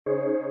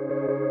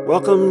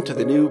Welcome to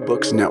the New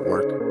Books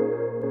Network.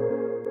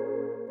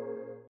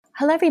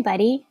 Hello,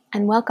 everybody,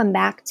 and welcome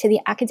back to The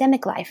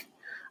Academic Life,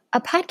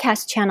 a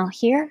podcast channel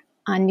here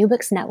on New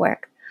Books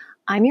Network.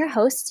 I'm your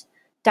host,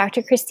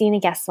 Dr. Christina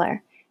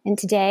Gessler, and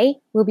today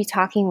we'll be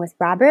talking with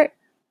Robert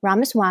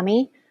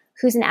Ramaswamy,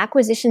 who's an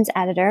acquisitions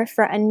editor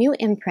for a new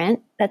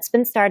imprint that's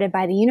been started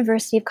by the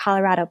University of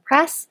Colorado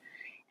Press,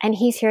 and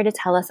he's here to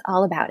tell us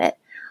all about it.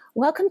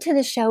 Welcome to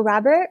the show,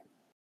 Robert.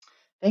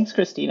 Thanks,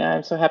 Christina.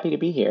 I'm so happy to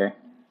be here.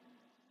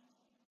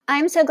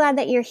 I'm so glad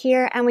that you're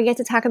here and we get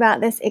to talk about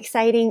this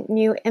exciting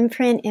new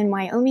imprint in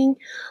Wyoming.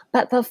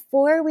 But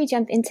before we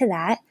jump into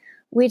that,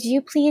 would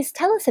you please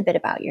tell us a bit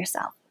about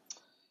yourself?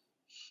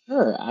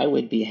 Sure, I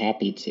would be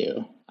happy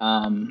to.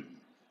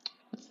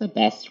 What's the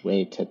best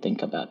way to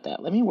think about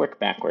that? Let me work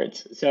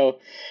backwards. So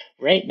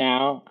right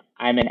now,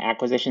 I'm an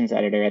acquisitions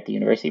editor at the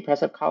University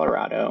Press of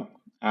Colorado,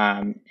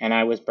 and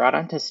I was brought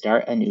on to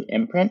start a new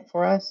imprint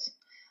for us,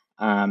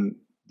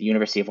 the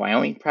University of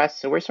Wyoming Press.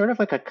 So we're sort of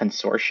like a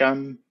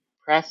consortium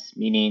press,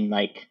 meaning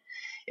like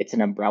it's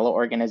an umbrella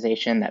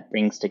organization that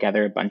brings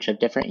together a bunch of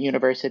different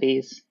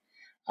universities,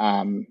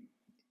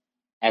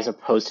 as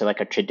opposed to like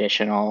a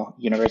traditional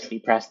university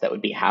press that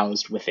would be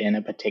housed within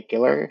a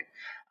particular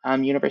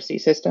university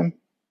system.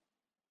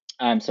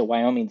 So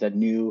Wyoming's a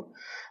new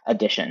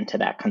addition to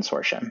that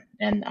consortium,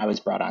 and I was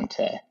brought on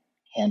to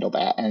handle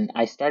that. And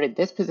I started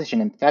this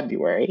position in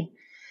February,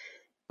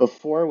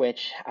 before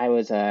which I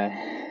was a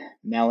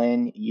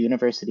Mellon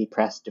University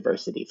Press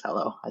Diversity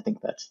Fellow. I think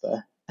that's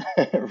the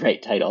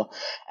right title,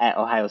 at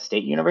Ohio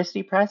State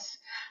University Press,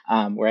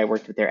 where I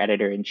worked with their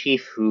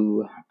editor-in-chief,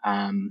 who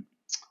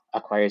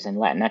acquires in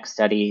Latinx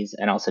studies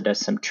and also does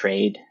some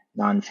trade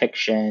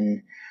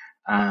nonfiction,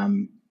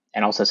 and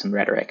also some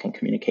rhetoric and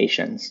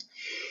communications.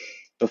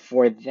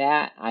 Before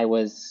that, I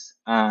was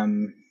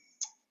had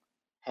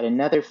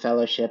another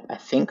fellowship, I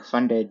think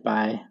funded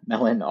by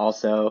Mellon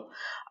also,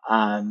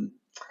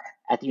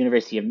 at the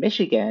University of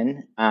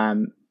Michigan,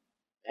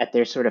 at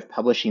their sort of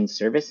publishing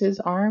services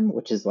arm,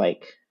 which is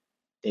like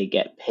they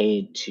get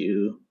paid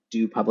to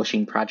do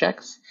publishing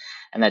projects,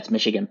 and that's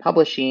Michigan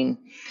Publishing.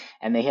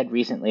 And they had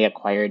recently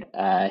acquired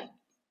a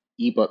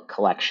ebook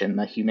collection,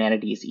 the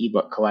Humanities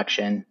ebook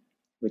collection,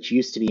 which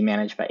used to be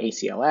managed by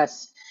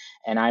ACLS.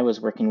 And I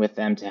was working with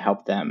them to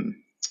help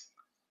them,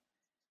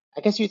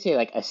 I guess you'd say,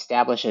 like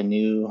establish a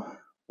new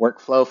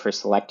workflow for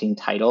selecting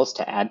titles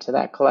to add to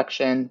that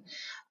collection,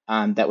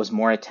 that was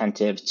more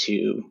attentive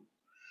to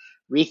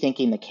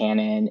rethinking the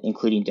canon,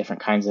 including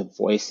different kinds of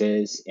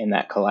voices in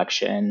that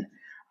collection,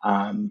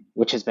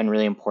 which has been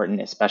really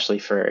important, especially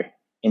for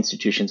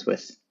institutions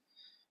with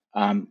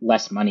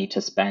less money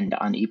to spend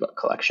on ebook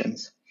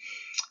collections.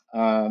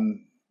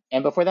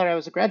 And before that, I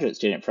was a graduate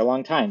student for a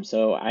long time.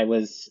 So I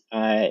was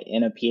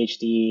in a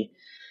PhD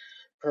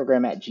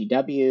program at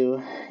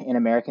GW in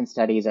American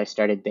Studies. I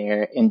started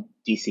there in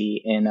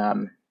DC in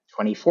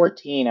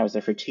 2014. I was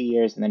there for 2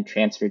 years and then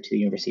transferred to the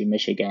University of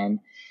Michigan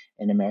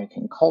in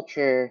American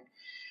Culture.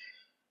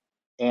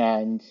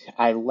 And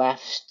I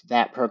left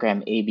that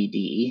program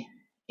ABD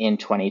in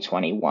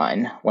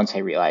 2021 once I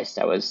realized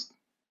I was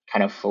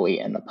kind of fully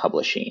in the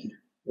publishing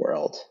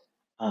world.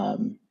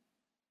 And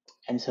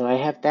so I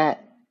have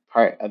that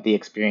part of the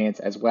experience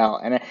as well.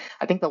 And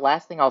I think the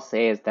last thing I'll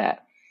say is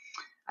that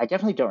I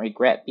definitely don't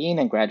regret being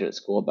in graduate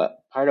school, but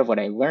part of what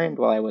I learned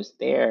while I was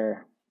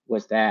there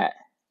was that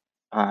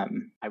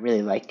I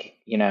really like,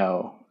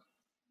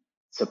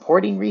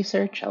 supporting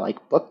research. I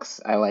like books.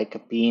 I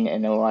like being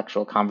in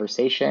intellectual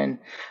conversation.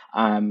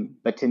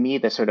 But to me,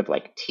 the sort of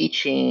like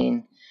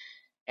teaching,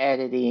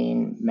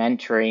 editing,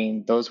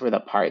 mentoring, those were the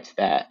parts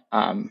that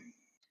kind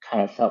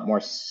of felt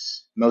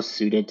most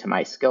suited to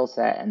my skill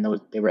set, and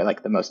they were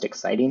like the most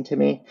exciting to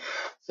me.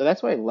 So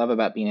that's what I love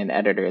about being an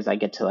editor is I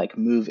get to like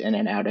move in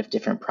and out of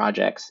different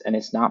projects, and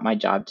it's not my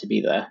job to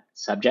be the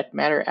subject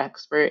matter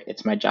expert.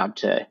 It's my job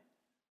to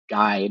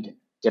guide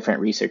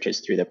different researchers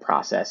through the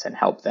process and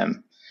help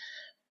them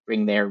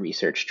bring their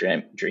research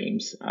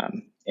dreams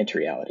into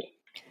reality.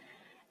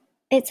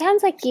 It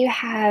sounds like you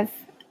have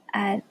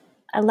a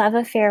love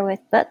affair with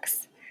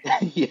books.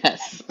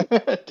 Yes,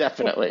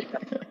 definitely.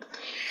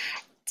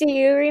 Do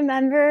you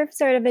remember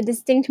sort of a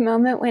distinct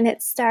moment when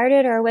it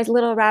started, or was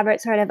little Robert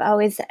sort of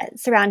always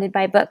surrounded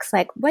by books?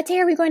 Like, what day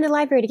are we going to the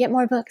library to get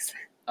more books?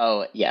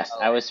 Oh, yes,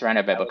 I was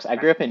surrounded by books. I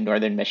grew up in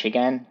northern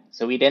Michigan,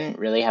 so we didn't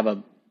really have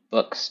a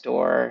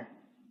bookstore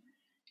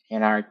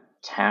in our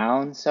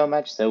town so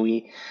much. So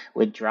we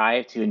would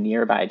drive to a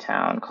nearby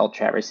town called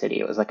Traverse City.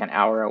 It was like an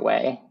hour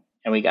away,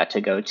 and we got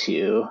to go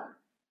to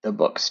the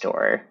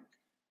bookstore.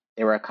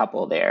 There were a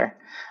couple there,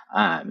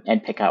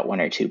 and pick out 1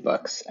 or 2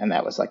 books. And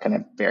that was like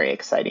a very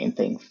exciting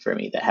thing for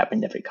me that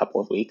happened every couple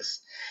of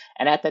weeks.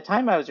 And at the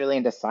time I was really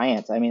into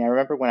science. I mean, I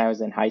remember when I was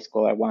in high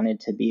school, I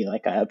wanted to be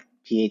like a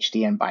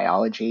PhD in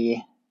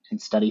biology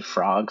and study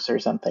frogs or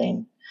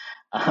something.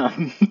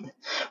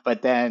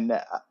 But then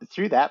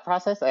through that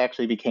process, I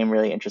actually became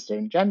really interested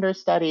in gender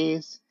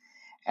studies,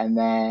 and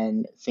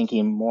then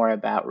thinking more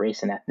about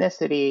race and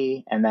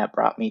ethnicity. And that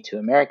brought me to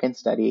American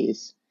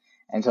studies.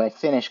 And so I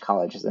finished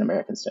college as an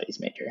American Studies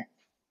major.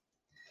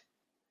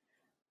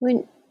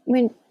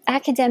 When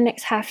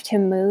academics have to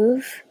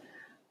move,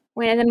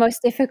 one of the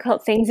most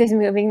difficult things is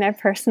moving their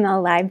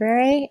personal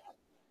library.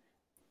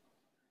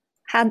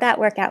 How'd that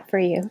work out for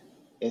you?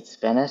 It's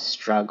been a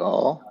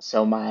struggle.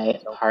 So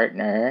my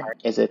partner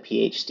is a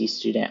PhD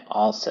student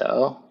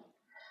also.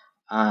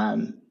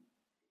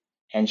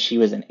 And she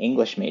was an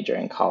English major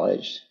in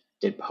college,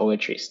 did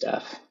poetry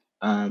stuff.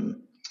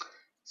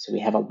 So we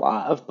have a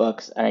lot of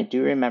books. And I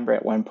do remember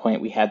at one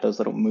point we had those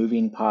little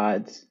moving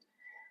pods,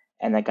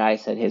 and the guy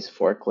said his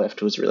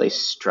forklift was really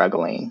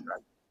struggling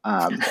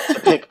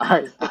to pick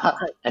ours up.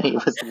 And he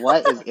was,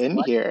 "What is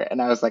in here?" And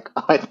I was like,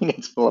 "Oh, I think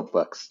it's full of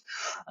books."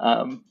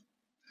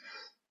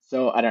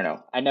 So I don't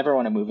know. I never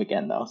want to move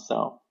again, though.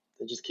 So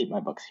I just keep my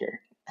books here.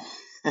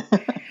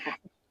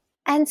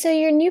 And so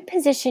your new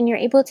position, you're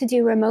able to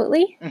do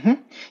remotely?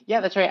 Mm-hmm.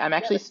 Yeah, that's right. I'm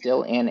actually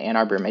still in Ann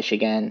Arbor,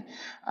 Michigan,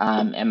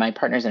 and my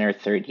partner's in her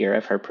third year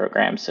of her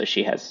program, so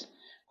she has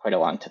quite a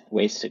long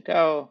ways to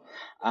go.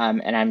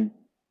 And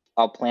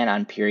I'll plan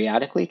on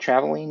periodically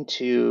traveling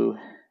to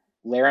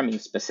Laramie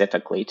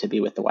specifically to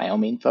be with the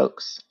Wyoming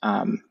folks,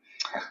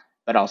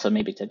 but also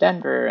maybe to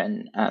Denver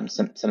and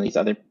some of these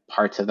other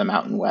parts of the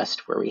Mountain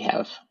West where we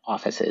have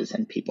offices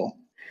and people.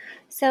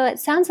 So it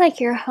sounds like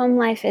your home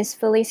life is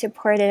fully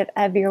supportive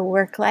of your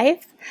work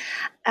life.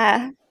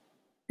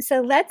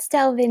 So let's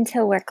delve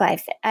into work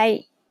life.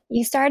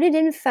 You started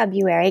in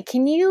February.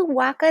 Can you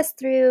walk us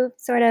through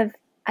sort of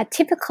a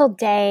typical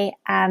day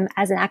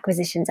as an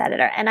acquisitions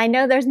editor? And I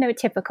know there's no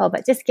typical,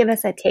 but just give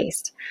us a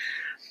taste.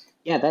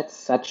 Yeah, that's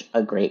such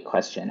a great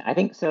question. I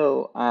think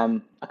so.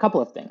 A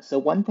couple of things. So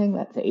one thing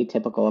that's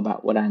atypical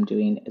about what I'm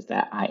doing is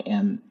that I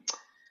am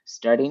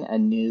starting a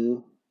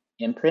new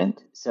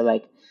imprint. So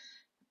like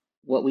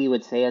what we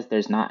would say is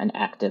there's not an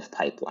active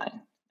pipeline.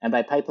 And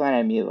by pipeline,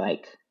 I mean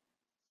like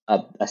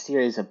a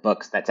series of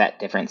books that's at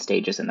different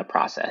stages in the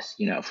process,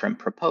 from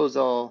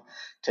proposal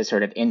to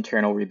sort of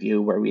internal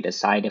review where we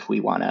decide if we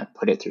want to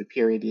put it through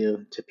peer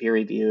review to peer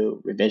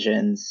review,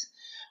 revisions,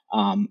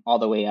 all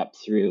the way up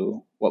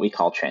through what we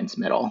call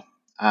transmittal.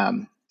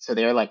 So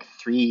there are like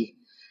three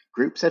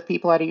groups of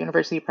people at a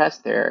university press.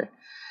 There's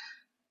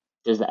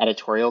the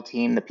editorial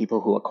team, the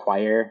people who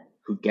acquire,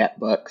 who get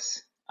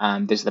books.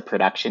 There's the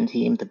production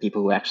team, the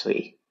people who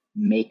actually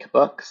make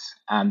books.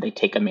 They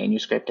take a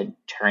manuscript and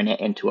turn it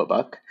into a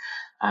book,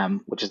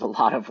 which is a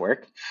lot of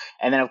work.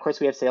 And then, of course,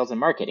 we have sales and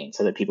marketing,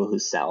 so the people who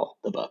sell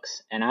the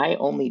books. And I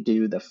only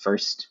do the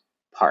first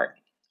part.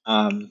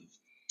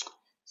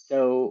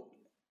 So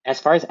as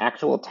far as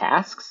actual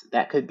tasks,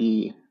 that could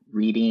be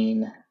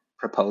reading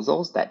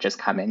proposals that just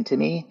come into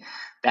me.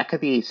 That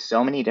could be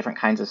so many different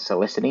kinds of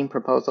soliciting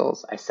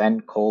proposals. I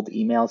send cold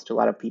emails to a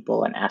lot of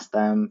people and ask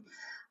them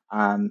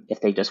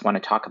if they just want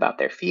to talk about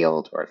their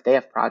field or if they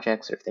have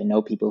projects or if they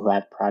know people who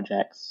have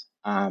projects.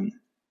 I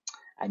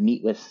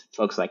meet with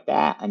folks like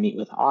that. I meet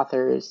with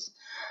authors.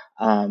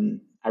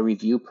 I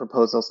review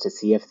proposals to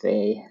see if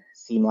they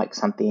seem like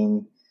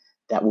something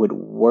that would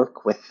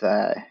work with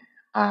the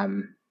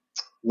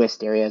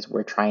list areas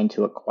we're trying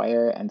to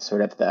acquire and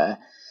sort of the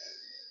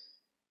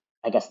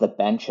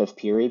bench of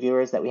peer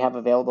reviewers that we have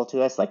available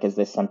to us. Like, is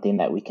this something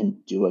that we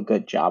can do a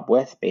good job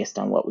with based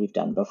on what we've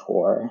done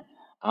before?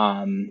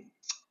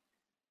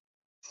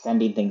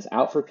 Sending things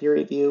out for peer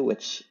review,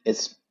 which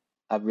is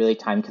a really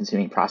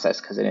time-consuming process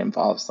because it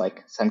involves,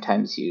 like,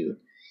 sometimes you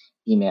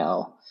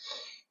email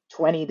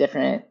 20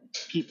 different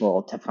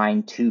people to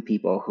find 2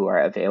 people who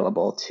are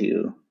available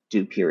to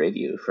do peer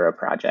review for a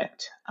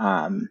project.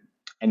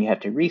 And you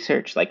have to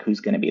research, like, who's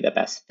going to be the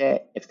best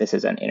fit. If this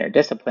is an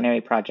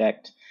interdisciplinary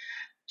project,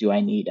 do I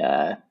need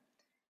a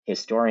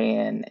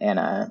historian and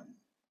a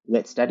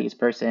lit studies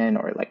person,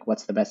 or like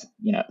what's the best,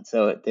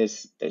 so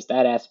there's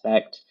that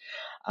aspect.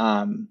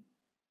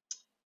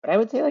 But I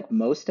would say like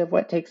most of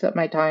what takes up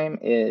my time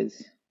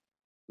is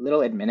little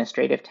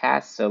administrative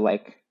tasks. So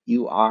like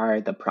you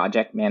are the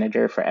project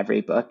manager for every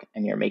book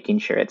and you're making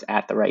sure it's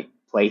at the right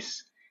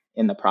place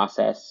in the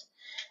process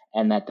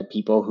and that the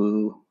people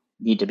who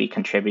need to be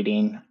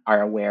contributing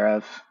are aware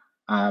of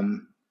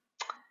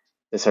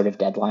the sort of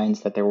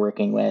deadlines that they're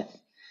working with.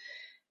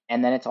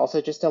 And then it's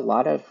also just a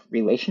lot of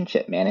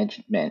relationship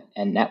management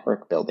and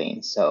network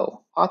building.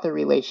 So author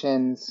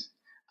relations,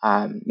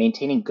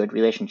 maintaining good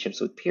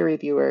relationships with peer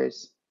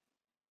reviewers,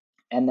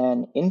 and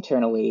then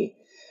internally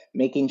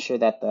making sure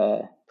that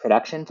the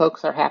production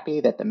folks are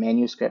happy, that the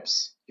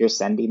manuscripts you're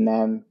sending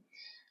them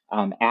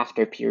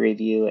after peer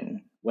review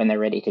and when they're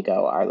ready to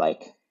go are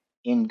like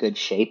in good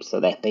shape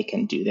so that they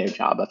can do their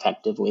job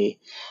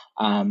effectively.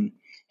 And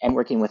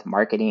working with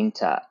marketing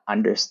to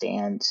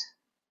understand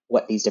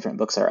what these different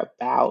books are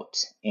about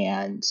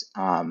and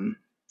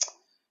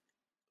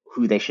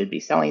who they should be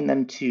selling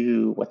them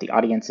to, what the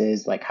audience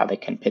is, like how they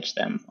can pitch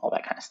them, all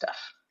that kind of stuff.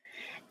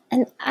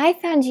 And I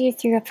found you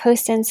through a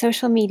post on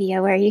social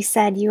media where you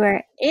said you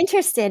were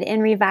interested in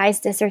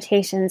revised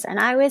dissertations. And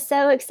I was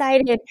so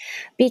excited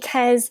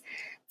because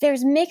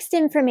there's mixed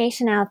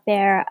information out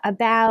there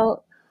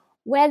about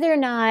whether or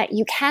not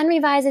you can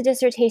revise a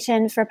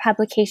dissertation for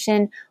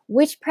publication,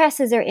 which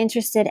presses are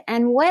interested,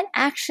 and what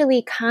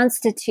actually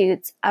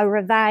constitutes a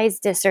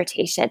revised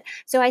dissertation.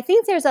 So I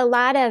think there's a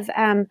lot of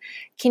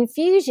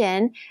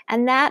confusion,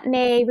 and that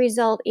may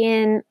result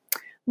in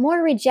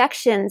more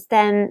rejections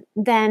than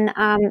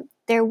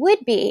there would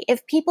be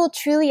if people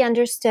truly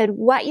understood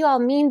what you all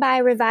mean by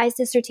a revised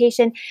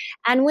dissertation.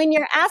 And when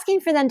you're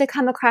asking for them to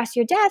come across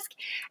your desk,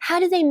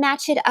 how do they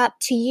match it up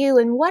to you?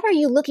 And what are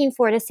you looking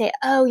for to say,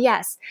 oh,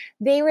 yes,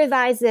 they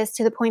revised this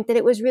to the point that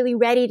it was really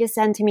ready to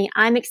send to me.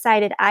 I'm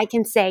excited. I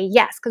can say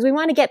yes, because we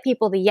want to get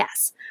people the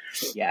yes.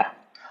 Yeah.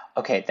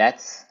 Okay,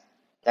 that's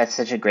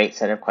such a great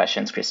set of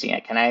questions,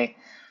 Christina. Can I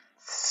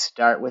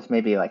start with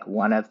maybe like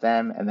one of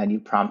them, and then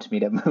you prompt me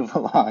to move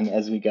along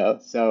as we go?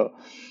 So,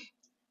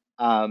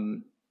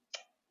 um,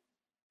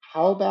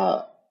 how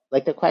about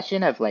like the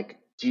question of like,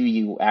 do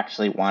you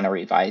actually want to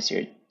revise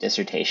your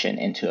dissertation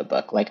into a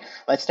book? Like,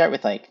 let's start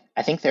with like,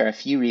 I think there are a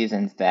few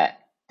reasons that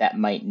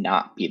might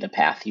not be the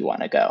path you want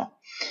to go.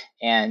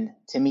 And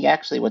to me,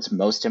 actually, what's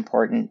most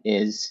important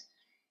is,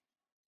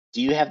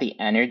 do you have the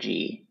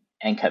energy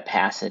and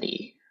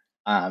capacity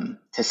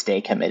to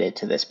stay committed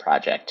to this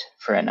project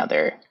for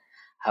another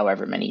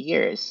however many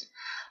years?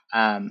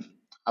 A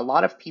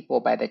lot of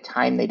people, by the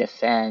time they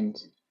defend,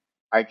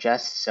 are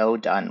just so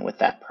done with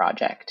that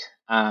project.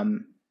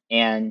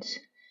 And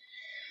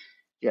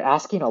you're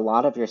asking a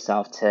lot of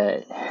yourself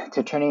to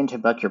turn it into a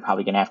book. You're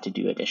probably going to have to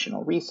do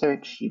additional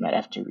research. You might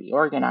have to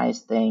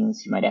reorganize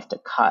things. You might have to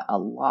cut a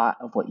lot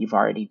of what you've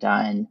already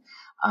done.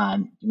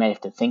 You might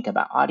have to think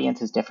about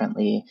audiences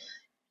differently.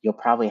 You'll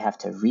probably have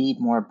to read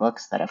more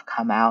books that have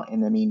come out in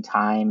the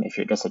meantime if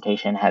your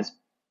dissertation has,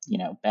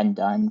 been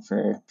done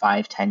for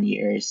 5-10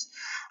 years.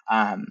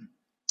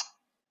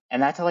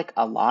 And that's like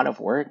a lot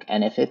of work.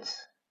 And if it's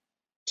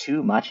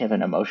too much of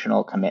an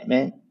emotional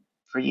commitment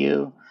for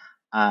you,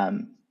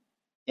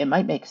 it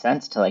might make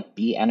sense to like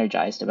be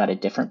energized about a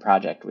different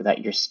project that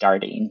you're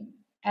starting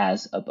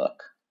as a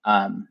book.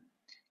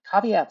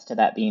 Caveats to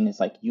that being is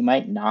like, you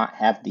might not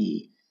have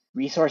the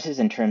resources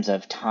in terms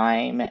of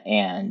time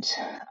and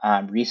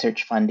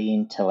research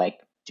funding to like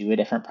do a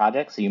different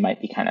project. So you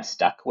might be kind of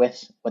stuck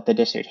with what the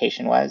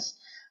dissertation was.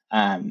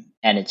 And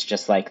it's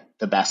just like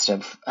the best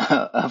of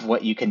of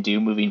what you can do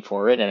moving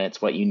forward, and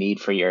it's what you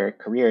need for your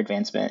career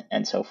advancement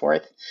and so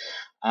forth.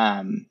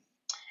 And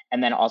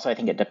then also, I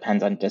think it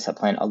depends on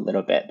discipline a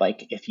little bit.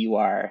 Like if you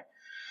are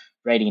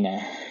writing a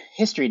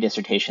history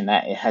dissertation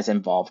that it has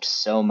involved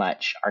so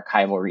much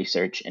archival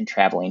research and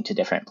traveling to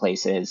different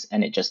places,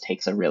 and it just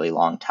takes a really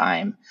long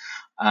time,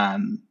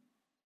 and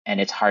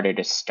it's harder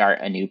to start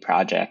a new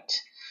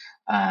project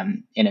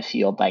in a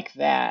field like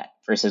that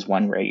versus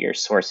one where your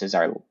sources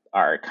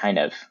are kind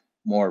of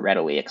more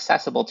readily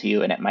accessible to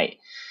you, and it might,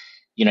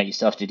 you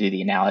still have to do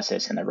the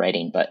analysis and the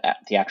writing, but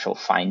the actual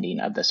finding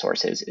of the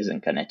sources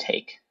isn't going to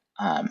take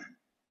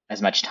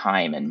as much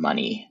time and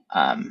money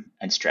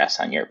and stress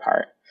on your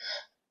part.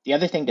 The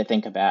other thing to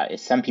think about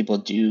is some people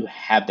do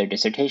have their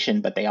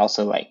dissertation, but they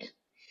also like,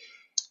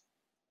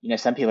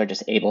 some people are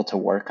just able to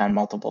work on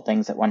multiple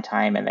things at one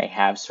time, and they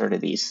have sort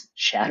of these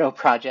shadow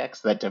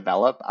projects that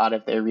develop out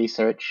of their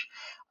research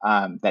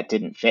that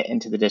didn't fit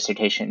into the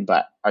dissertation,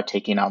 but are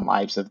taking on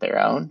lives of their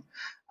own.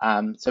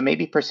 So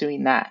maybe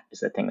pursuing that is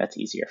the thing that's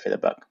easier for the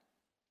book.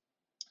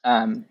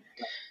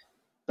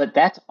 But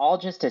that's all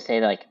just to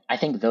say, like, I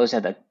think those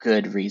are the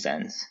good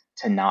reasons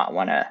to not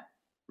want to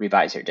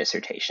revise your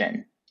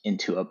dissertation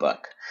into a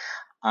book.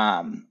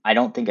 I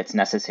don't think it's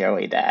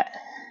necessarily that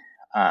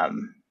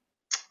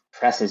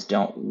presses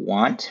don't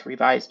want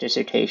revised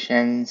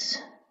dissertations,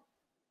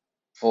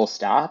 full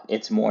stop.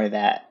 It's more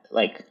that,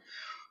 like,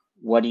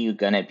 what are you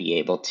going to be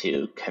able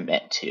to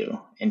commit to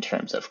in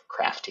terms of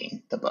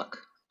crafting the book?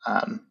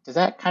 Does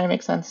that kind of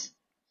make sense?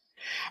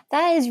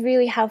 That is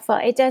really helpful.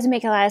 It does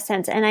make a lot of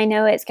sense. And I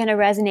know it's going to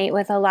resonate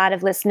with a lot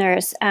of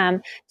listeners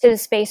to the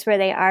space where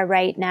they are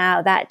right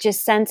now, that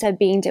just sense of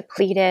being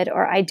depleted,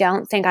 or I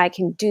don't think I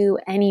can do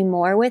any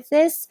more with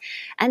this.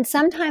 And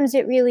sometimes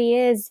it really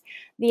is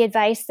the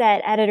advice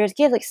that editors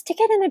give, like stick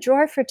it in a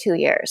drawer for 2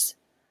 years.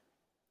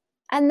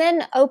 And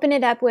then open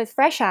it up with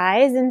fresh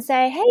eyes and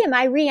say, hey, am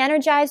I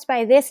re-energized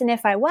by this? And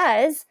if I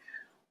was,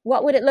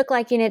 what would it look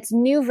like in its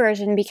new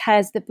version?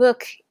 Because the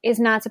book is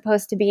not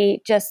supposed to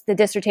be just the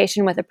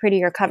dissertation with a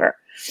prettier cover.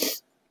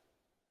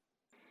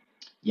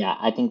 Yeah,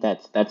 I think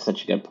that's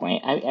such a good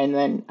point. And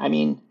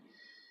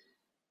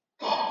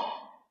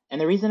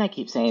the reason I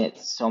keep saying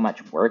it's so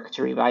much work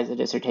to revise a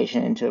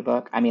dissertation into a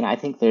book, I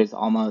think there's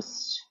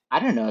almost, I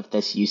don't know if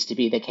this used to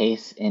be the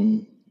case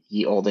in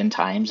ye olden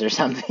times or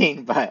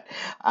something, but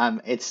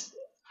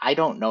I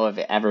don't know of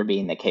it ever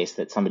being the case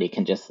that somebody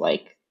can just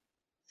like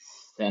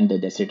send a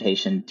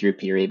dissertation through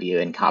peer review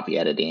and copy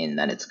editing, and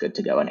then it's good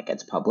to go and it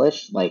gets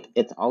published. Like,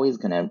 it's always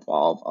going to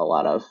involve a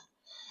lot of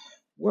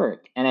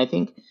work. And I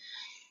think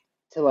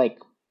to like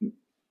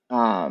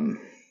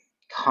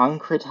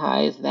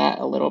concretize that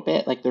a little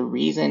bit, like the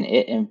reason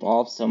it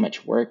involves so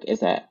much work is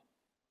that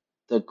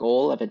the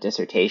goal of a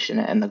dissertation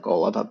and the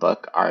goal of a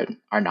book are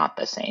not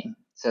the same.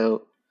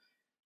 So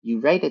you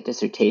write a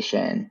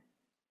dissertation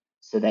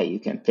so that you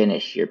can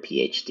finish your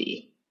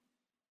PhD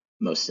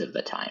most of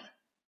the time,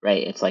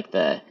 right? It's like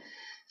the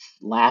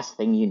last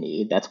thing you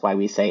need. That's why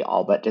we say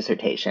all but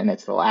dissertation.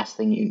 It's the last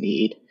thing you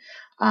need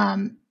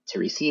to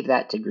receive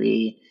that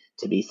degree,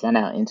 to be sent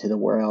out into the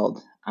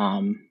world.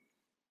 I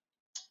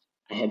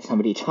had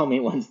somebody tell me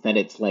once that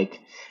it's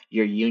like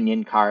your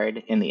union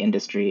card in the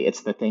industry.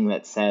 It's the thing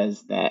that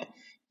says that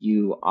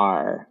you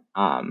are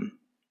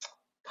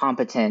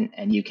competent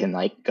and you can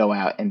like go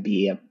out and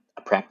be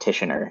a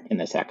practitioner in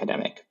this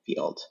academic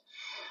field.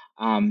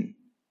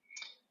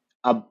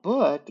 A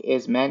book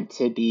is meant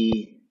to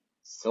be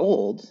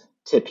sold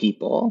to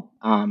people,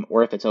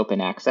 or if it's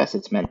open access,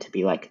 it's meant to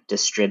be like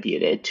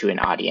distributed to an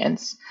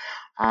audience.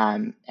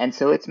 And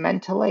so it's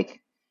meant to like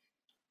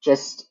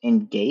just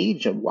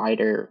engage a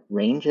wider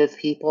range of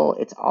people.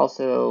 It's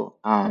also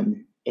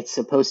it's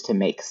supposed to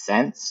make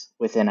sense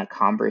within a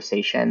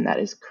conversation that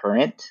is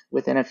current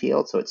within a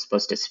field. So it's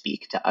supposed to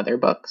speak to other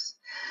books.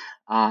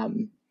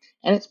 And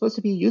it's supposed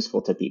to be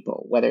useful to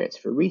people, whether it's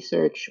for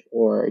research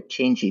or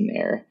changing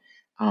their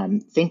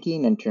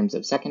thinking in terms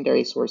of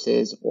secondary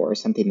sources or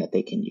something that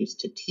they can use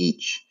to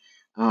teach.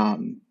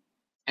 And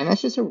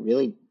that's just a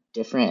really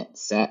different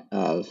set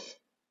of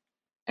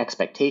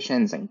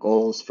expectations and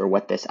goals for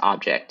what this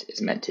object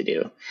is meant to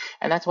do.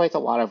 And that's why it's a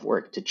lot of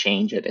work to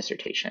change a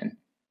dissertation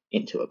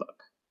into a book.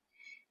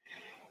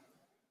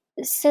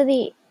 So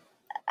the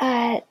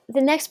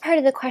next part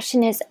of the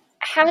question is,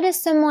 how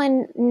does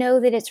someone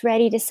know that it's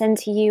ready to send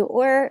to you?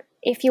 Or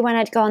if you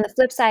want to go on the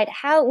flip side,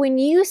 how, when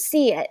you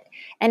see it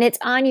and it's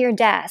on your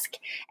desk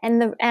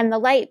and the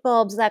light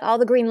bulbs, like all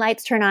the green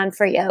lights turn on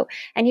for you,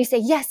 and you say,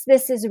 yes,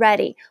 this is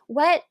ready.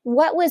 What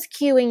was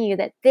cueing you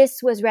that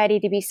this was ready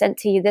to be sent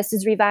to you? This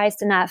is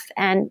revised enough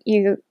and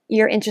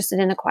you're interested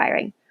in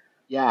acquiring?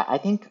 Yeah, I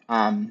think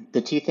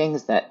the two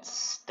things that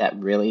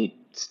really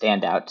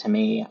stand out to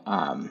me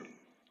are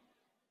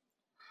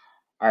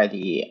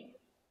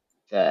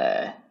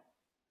the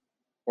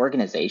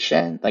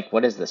organization, like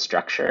what is the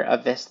structure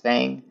of this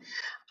thing,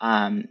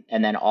 and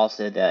then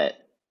also the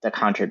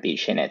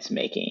contribution it's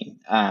making,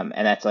 and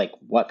that's like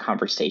what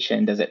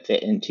conversation does it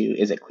fit into?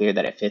 Is it clear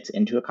that it fits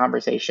into a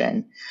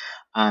conversation?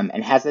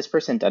 And has this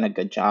person done a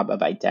good job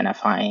of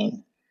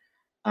identifying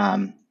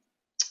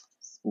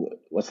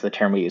what's the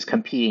term we use?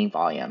 Competing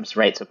volumes,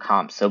 right? So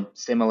comps, so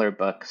similar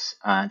books,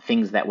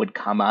 things that would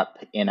come up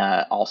in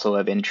a also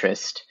of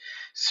interest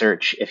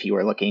search if you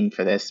were looking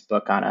for this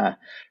book on a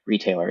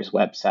retailer's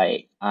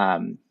website.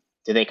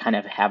 Do they kind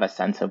of have a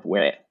sense of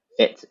where it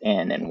fits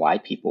in and why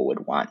people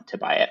would want to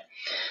buy it?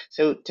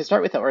 So to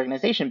start with the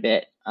organization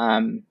bit,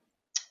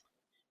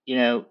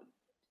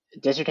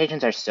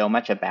 dissertations are so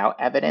much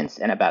about evidence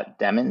and about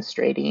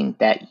demonstrating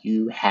that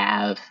you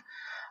have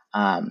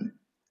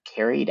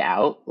carried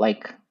out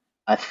like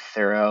a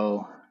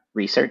thorough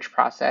research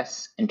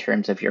process in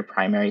terms of your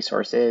primary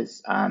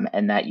sources,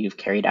 and that you've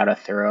carried out a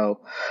thorough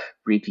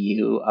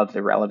review of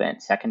the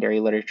relevant secondary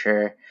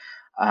literature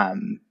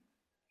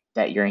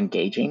that you're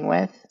engaging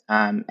with.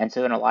 And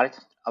so in a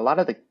lot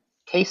of the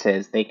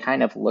cases, they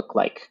kind of look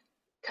like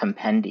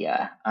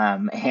compendia.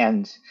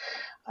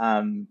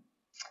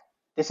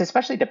 This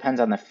especially depends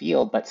on the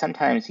field, but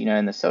sometimes,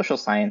 in the social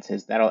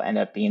sciences, that'll end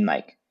up being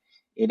like,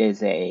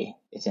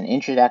 it's an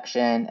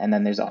introduction, and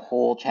then there's a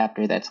whole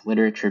chapter that's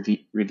literature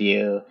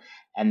review,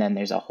 and then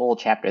there's a whole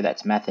chapter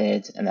that's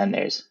methods, and then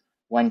there's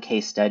one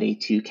case study,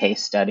 two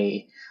case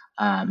study,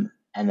 and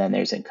then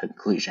there's a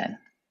conclusion,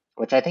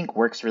 which I think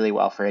works really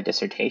well for a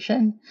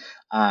dissertation,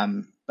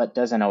 but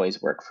doesn't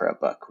always work for a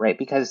book, right?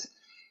 Because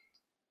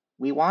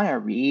we want to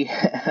read,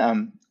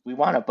 we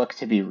want a book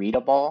to be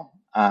readable,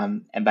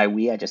 and by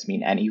we, I just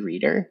mean any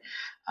reader.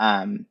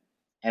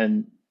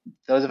 And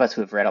those of us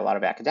who have read a lot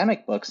of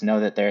academic books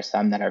know that there are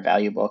some that are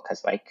valuable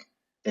because, like,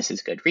 this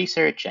is good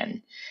research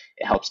and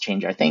it helps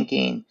change our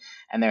thinking.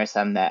 And there are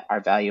some that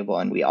are valuable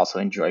and we also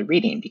enjoy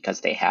reading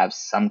because they have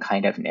some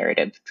kind of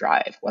narrative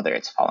drive, whether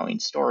it's following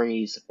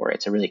stories or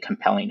it's a really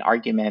compelling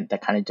argument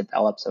that kind of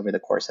develops over the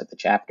course of the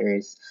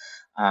chapters.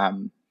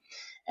 And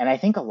I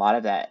think a lot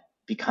of that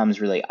becomes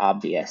really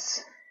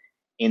obvious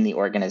in the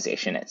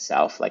organization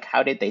itself. Like,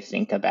 how did they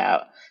think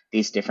about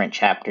these different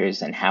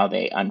chapters and how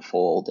they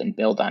unfold and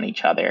build on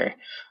each other?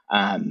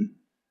 And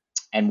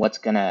what's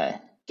going to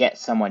get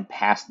someone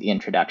past the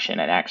introduction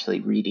and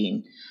actually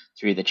reading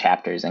through the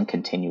chapters and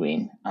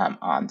continuing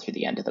on through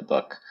the end of the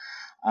book.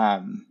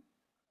 The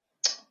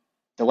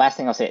last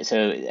thing I'll say,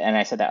 and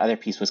I said that other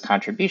piece was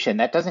contribution.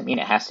 That doesn't mean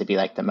it has to be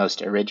like the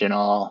most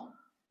original,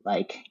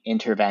 like,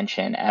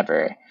 intervention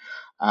ever.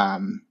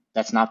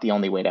 That's not the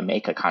only way to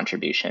make a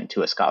contribution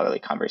to a scholarly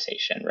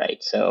conversation,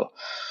 right? So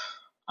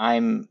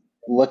I'm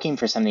looking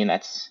for something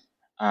that's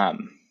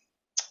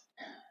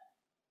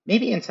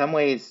maybe in some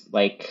ways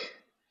like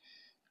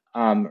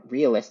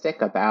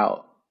realistic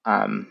about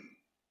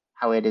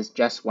how it is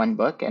just one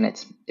book and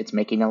it's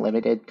making a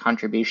limited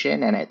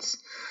contribution and it's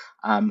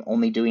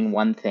only doing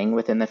one thing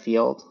within the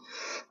field.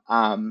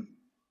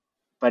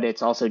 But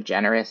it's also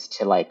generous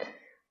to like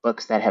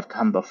books that have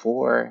come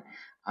before.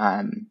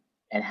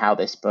 and how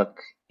this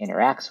book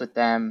interacts with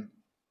them,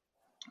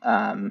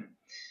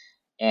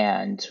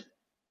 and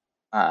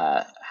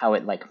how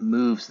it like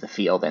moves the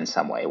field in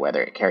some way,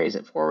 whether it carries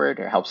it forward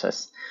or helps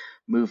us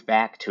move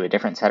back to a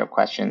different set of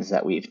questions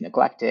that we've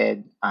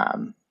neglected,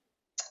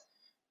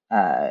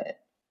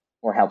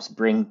 or helps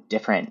bring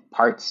different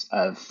parts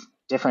of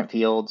different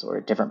fields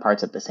or different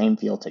parts of the same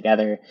field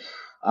together,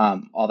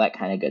 all that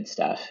kind of good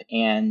stuff.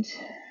 And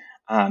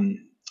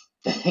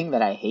the thing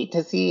that I hate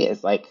to see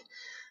is like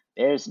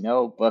there's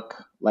no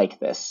book like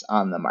this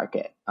on the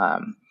market,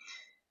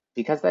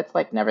 because that's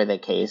like never the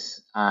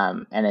case,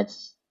 and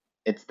it's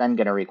then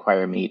going to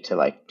require me to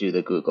like do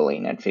the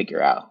Googling and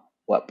figure out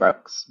what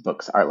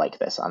books are like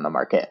this on the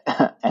market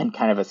and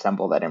kind of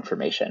assemble that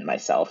information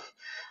myself.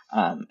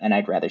 And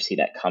I'd rather see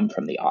that come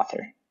from the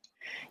author.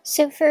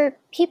 So, for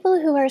people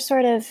who are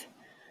sort of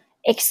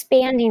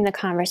expanding the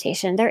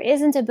conversation, there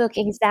isn't a book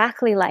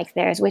exactly like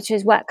theirs, which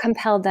is what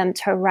compelled them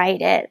to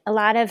write it. A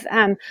lot of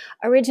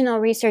original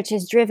research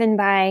is driven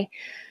by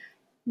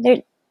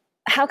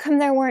how come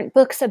there weren't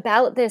books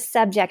about this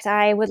subject?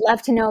 I would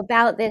love to know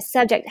about this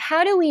subject.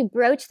 How do we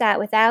broach that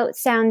without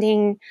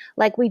sounding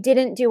like we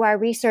didn't do our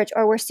research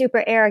or we're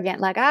super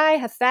arrogant? Like, I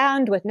have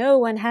found what no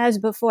one has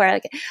before.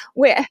 Like,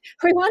 we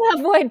want to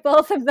avoid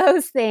both of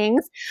those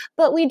things,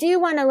 but we do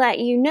want to let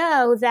you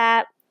know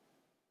that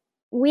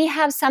we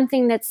have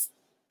something that's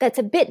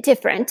a bit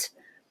different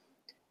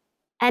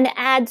and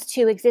adds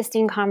to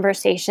existing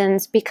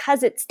conversations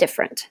because it's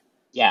different.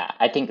 Yeah,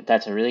 I think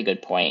that's a really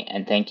good point,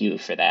 and thank you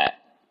for that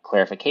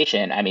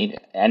clarification. I mean,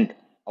 and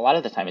a lot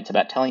of the time it's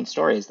about telling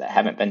stories that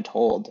haven't been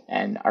told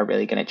and are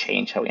really going to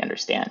change how we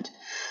understand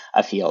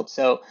a field.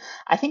 So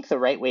I think the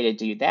right way to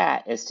do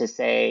that is to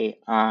say,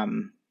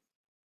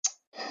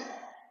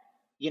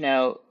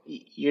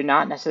 you're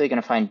not necessarily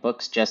going to find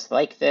books just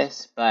like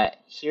this, but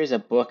here's a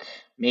book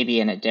maybe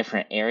in a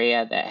different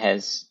area that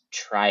has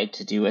tried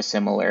to do a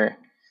similar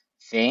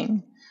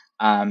thing.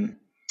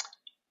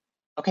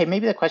 Okay,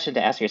 maybe the question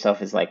to ask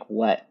yourself is like,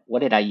 what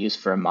did I use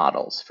for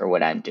models for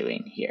what I'm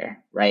doing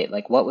here, right?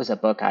 Like, what was a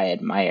book I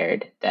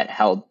admired that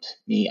helped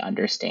me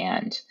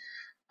understand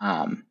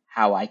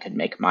how I could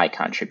make my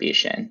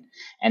contribution?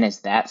 And is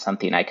that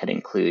something I could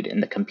include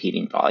in the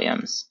competing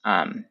volumes?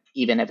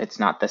 Even if it's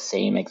not the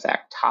same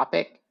exact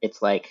topic,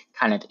 it's like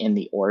kind of in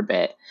the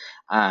orbit,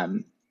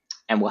 and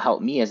will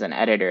help me as an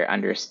editor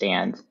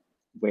understand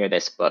where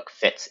this book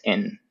fits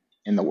in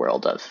the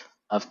world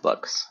of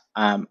books.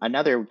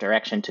 Another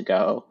direction to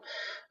go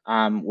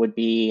would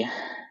be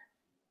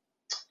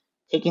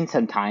taking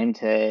some time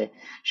to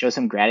show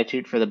some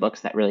gratitude for the books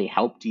that really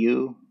helped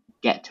you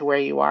get to where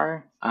you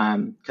are.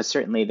 Because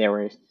certainly there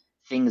were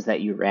things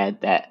that you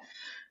read that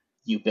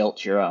you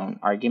built your own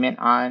argument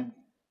on,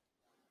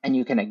 and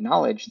you can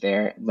acknowledge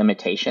their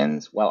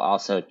limitations while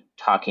also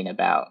talking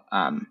about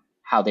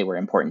how they were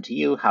important to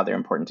you, how they're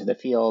important to the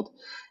field.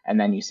 And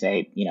then you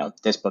say,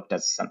 this book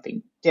does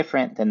something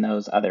different than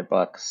those other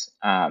books.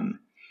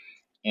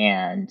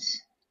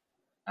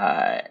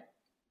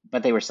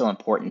 But they were still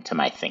important to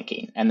my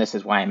thinking. And this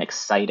is why I'm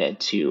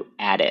excited to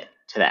add it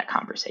to that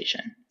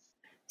conversation.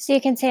 So you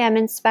can say, I'm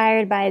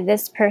inspired by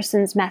this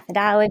person's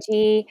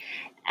methodology,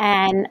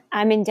 and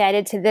I'm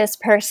indebted to this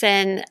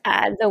person,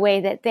 the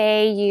way that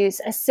they use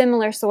a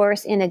similar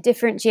source in a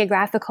different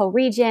geographical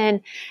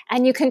region.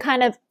 And you can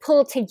kind of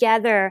pull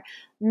together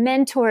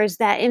mentors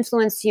that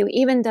influence you,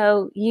 even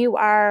though you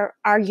are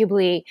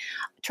arguably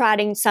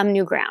trotting some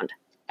new ground.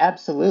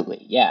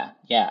 Absolutely. Yeah.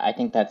 I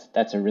think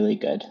that's a really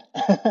good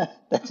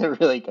that's a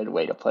really good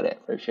way to put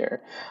it, for sure.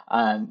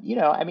 I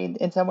mean,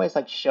 in some ways,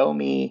 like, show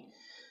me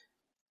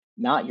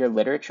not your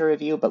literature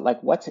review, but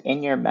like what's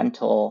in your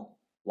mental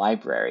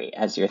library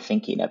as you're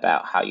thinking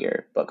about how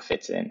your book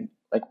fits in.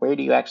 Like, where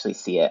do you actually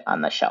see it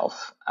on the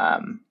shelf?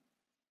 And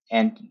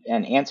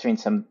answering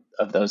some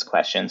of those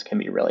questions can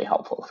be really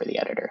helpful for the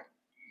editor.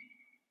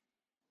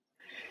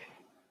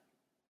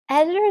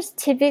 Editors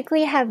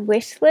typically have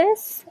wish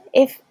lists.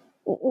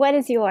 What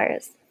is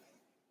yours?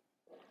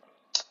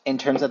 In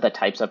terms of the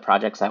types of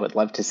projects I would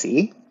love to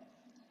see?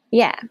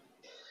 Yeah.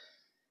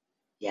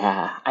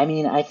 Yeah, I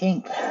mean, I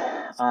think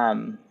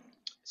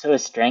so. A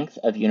strength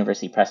of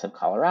University Press of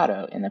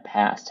Colorado in the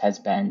past has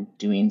been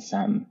doing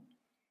some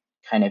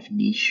kind of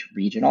niche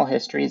regional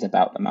histories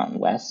about the Mountain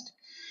West.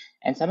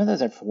 And some of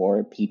those are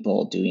for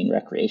people doing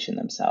recreation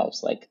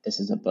themselves. Like, this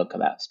is a book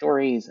about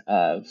stories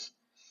of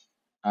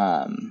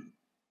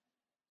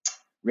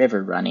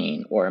river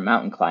running or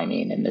mountain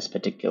climbing in this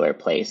particular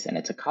place. And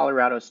it's a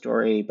Colorado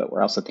story, but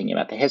we're also thinking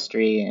about the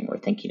history, and we're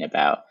thinking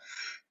about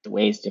the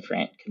ways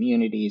different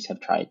communities have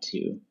tried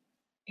to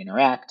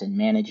interact in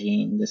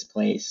managing this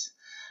place.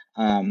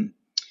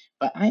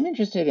 But I'm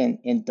interested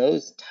in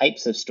those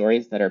types of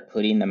stories that are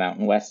putting the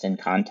Mountain West in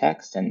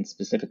context, and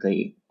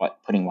specifically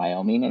putting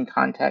Wyoming in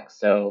context.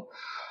 So,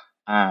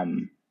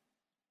 I've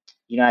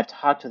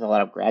talked with a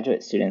lot of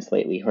graduate students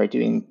lately who are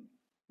doing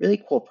really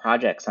cool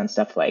projects on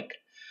stuff like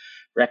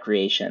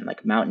recreation,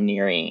 like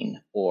mountaineering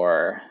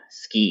or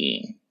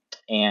skiing,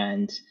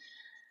 and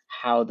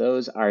how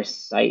those are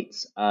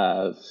sites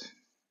of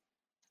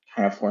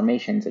kind of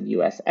formations of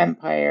U.S.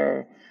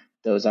 empire.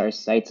 Those are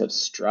sites of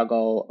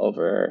struggle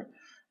over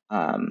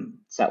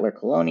settler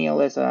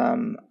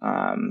colonialism.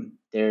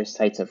 There's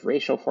sites of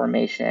racial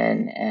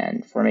formation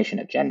and formation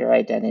of gender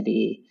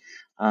identity.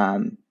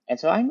 And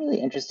so I'm really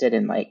interested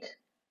in like,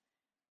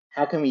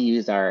 how can we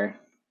use the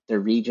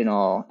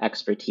regional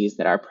expertise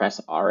that our press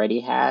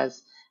already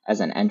has as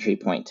an entry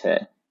point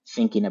to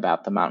thinking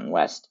about the Mountain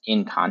West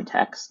in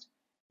context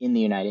in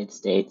the United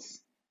States,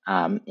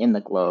 in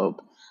the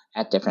globe,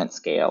 at different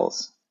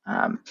scales.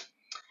 And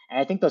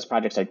I think those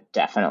projects are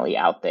definitely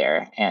out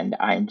there, and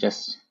I'm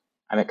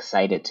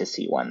excited to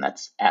see one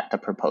that's at the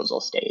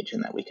proposal stage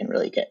and that we can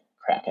really get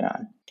cracking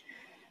on.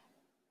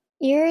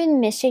 You're in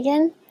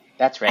Michigan?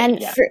 That's right. And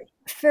yeah.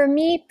 for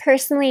me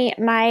personally,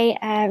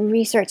 my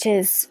research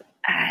is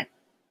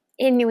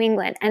in New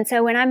England. And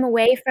so when I'm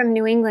away from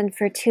New England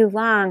for too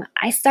long,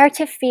 I start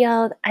to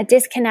feel a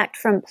disconnect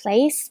from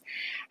place.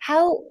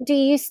 How do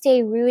you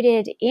stay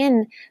rooted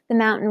in the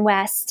Mountain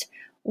West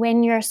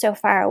when you're so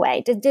far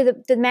away? Do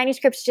the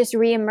manuscripts just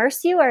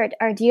re-immerse you, or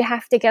do you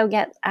have to go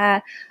get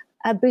a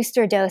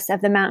booster dose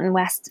of the Mountain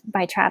West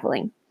by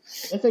traveling?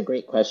 That's a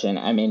great question.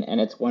 I mean, and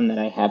it's one that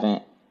I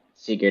haven't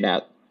figured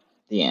out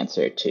the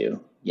answer to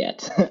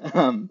yet.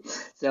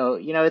 So,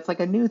 it's like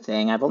a new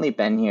thing. I've only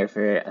been here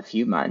for a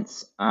few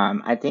months.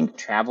 I think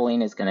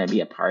traveling is going to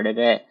be a part of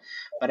it.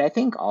 But I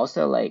think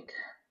also like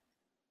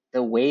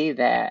the way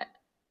that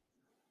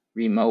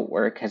remote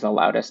work has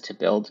allowed us to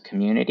build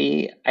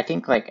community, I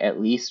think like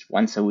at least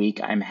once a week,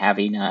 I'm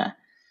having a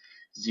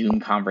Zoom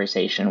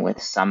conversation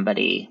with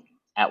somebody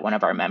at one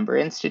of our member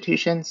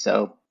institutions.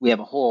 So we have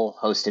a whole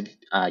host of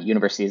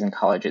universities and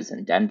colleges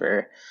in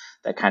Denver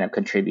that kind of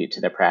contribute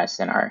to the press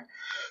and are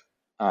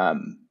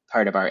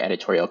part of our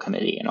editorial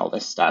committee and all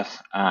this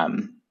stuff.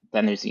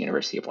 Then there's the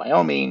University of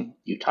Wyoming,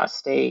 Utah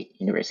State,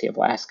 University of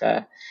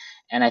Alaska.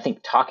 And I think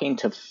talking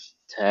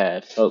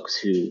to folks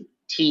who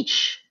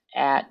teach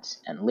at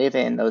and live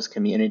in those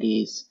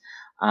communities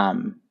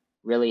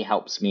really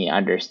helps me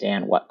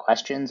understand what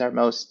questions are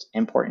most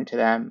important to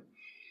them.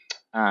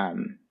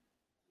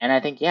 And I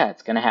think,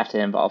 it's going to have to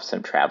involve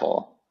some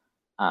travel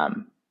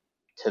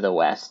to the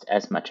West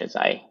as much as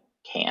I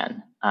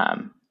can,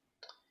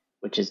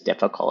 which is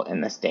difficult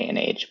in this day and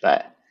age.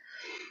 But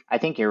I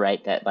think you're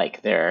right that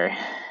like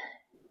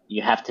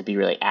you have to be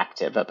really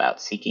active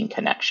about seeking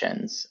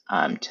connections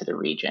to the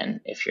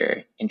region if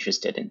you're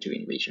interested in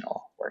doing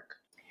regional work.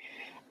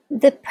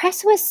 The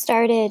press was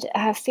started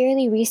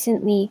fairly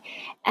recently,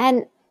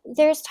 and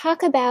there's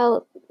talk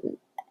about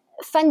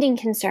funding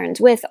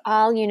concerns with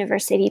all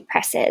university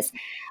presses.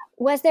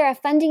 Was there a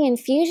funding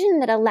infusion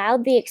that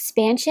allowed the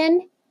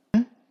expansion?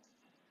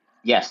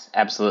 Yes,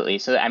 absolutely.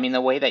 So, I mean,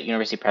 the way that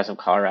University Press of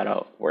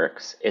Colorado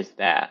works is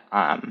that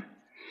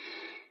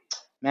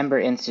member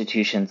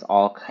institutions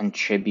all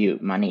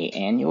contribute money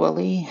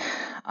annually.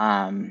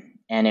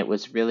 And it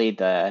was really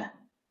the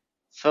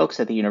folks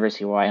at the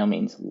University of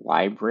Wyoming's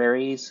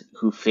libraries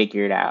who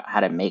figured out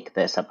how to make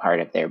this a part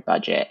of their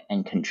budget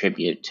and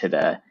contribute to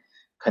the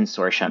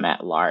consortium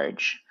at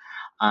large.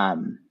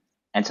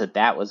 And so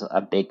that was a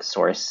big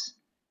source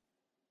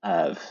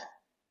of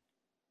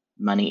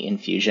money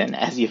infusion,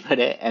 as you put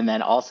it. And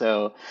then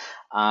also,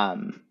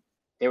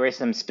 there were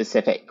some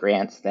specific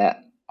grants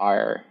that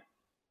our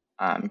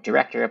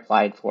director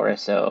applied for.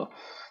 So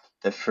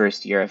the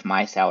first year of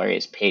my salary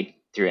is paid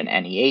through an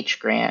NEH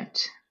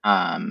grant,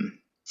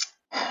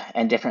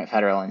 and different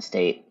federal and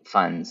state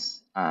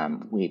funds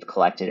we've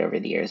collected over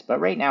the years.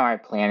 But right now our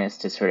plan is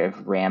to sort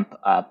of ramp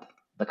up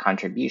the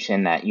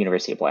contribution that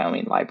University of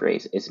Wyoming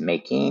Libraries is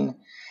making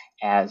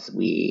as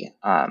we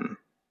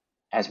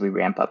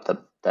ramp up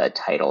the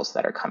titles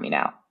that are coming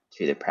out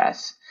through the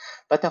press.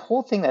 But the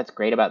whole thing that's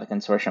great about the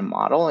consortium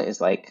model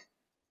is like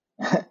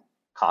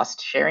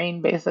cost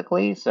sharing,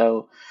 basically.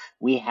 So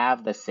we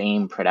have the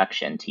same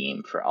production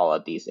team for all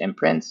of these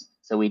imprints.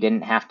 So we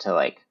didn't have to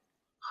like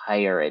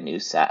hire a new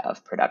set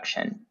of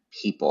production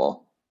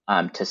people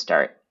to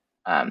start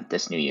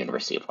this new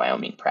University of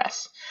Wyoming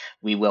press.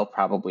 We will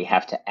probably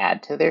have to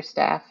add to their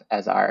staff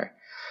as our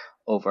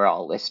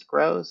overall list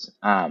grows.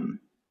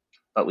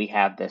 But we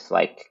have this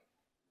like,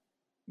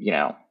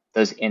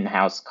 those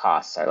in-house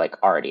costs are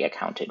like already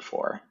accounted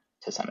for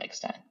to some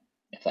extent,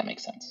 if that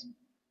makes sense.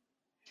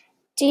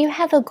 Do you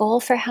have a goal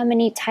for how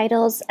many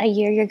titles a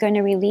year you're going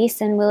to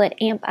release, and will it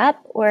amp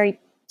up, or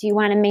do you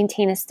want to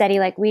maintain a steady,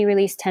 like we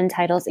release 10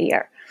 titles a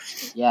year?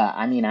 Yeah,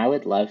 I mean, I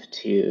would love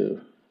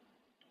to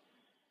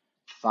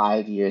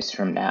 5 years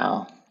from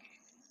now.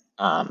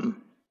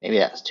 Maybe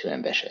that's too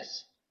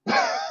ambitious,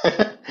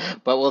 but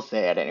we'll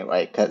say it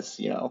anyway, because,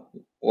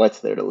 what's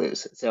there to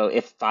lose? So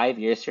if 5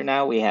 years from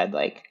now we had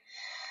like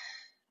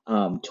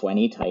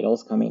 20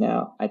 titles coming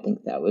out, I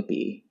think that would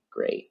be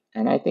great.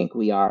 And I think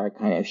we are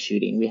kind of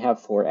shooting. We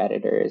have 4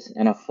 editors,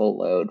 and a full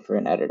load for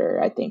an editor,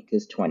 I think,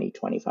 is 20,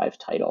 25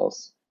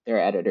 titles. There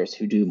are editors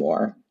who do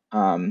more.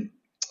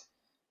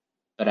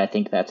 But I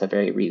think that's a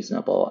very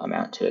reasonable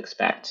amount to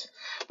expect.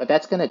 But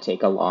that's going to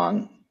take a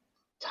long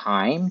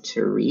time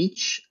to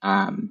reach.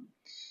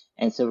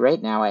 And so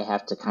right now I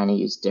have to kind of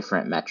use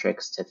different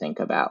metrics to think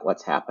about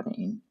what's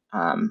happening.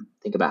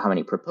 Think about how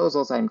many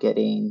proposals I'm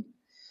getting.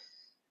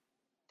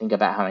 Think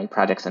about how many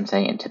projects I'm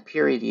sending into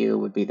peer review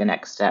would be the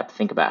next step.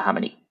 Think about how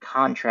many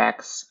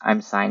contracts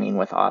I'm signing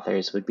with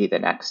authors would be the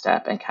next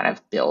step, and kind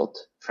of build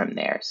from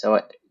there.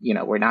 So,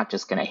 we're not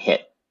just going to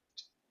hit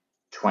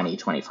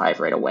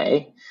 2025 right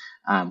away.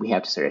 We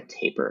have to sort of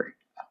taper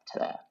up to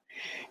that.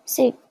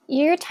 So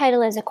your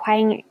title is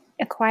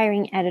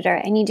acquiring editor,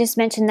 and you just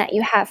mentioned that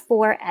you have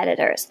 4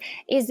 editors.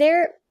 Is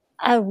there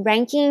a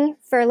ranking,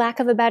 for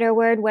lack of a better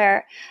word,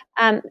 where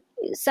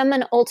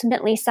someone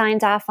ultimately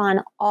signs off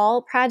on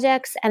all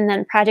projects and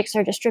then projects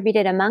are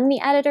distributed among the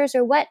editors?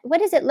 Or what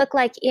does it look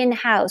like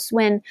in-house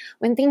when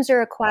things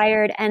are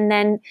acquired and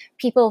then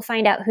people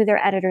find out who their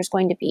editor is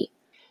going to be?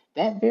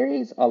 That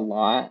varies a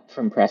lot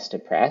from press to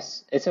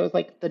press. And so it's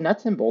like the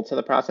nuts and bolts of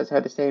the process are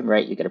the same,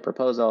 right? You get a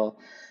proposal,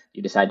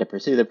 you decide to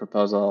pursue the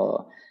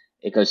proposal,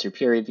 it goes through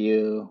peer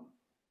review.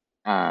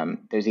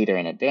 There's either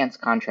an advanced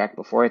contract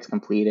before it's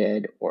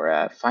completed or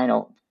a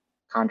final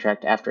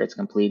contract after it's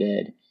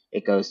completed.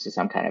 It goes to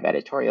some kind of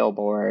editorial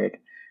board,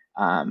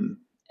 and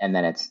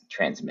then it's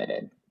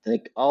transmitted.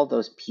 Like all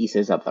those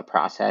pieces of the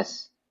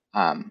process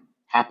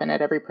happen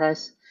at every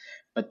press,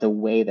 but the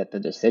way that the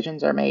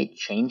decisions are made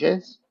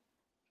changes.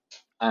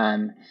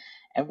 And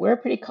we're a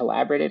pretty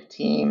collaborative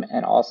team,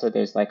 and also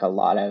there's like a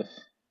lot of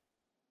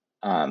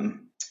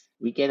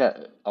we get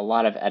a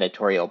lot of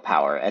editorial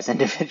power as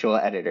individual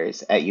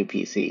editors at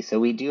UPC. So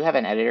we do have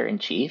an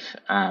editor-in-chief.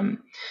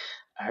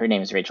 Her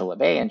name is Rachel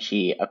LeBay, and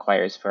she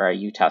acquires for our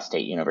Utah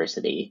State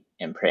University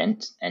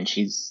imprint, and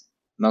she's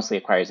mostly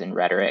acquires in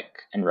rhetoric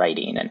and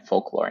writing and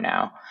folklore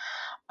now.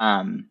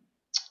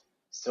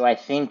 So I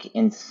think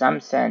in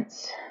some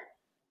sense,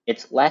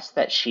 it's less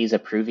that she's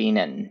approving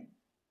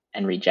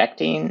and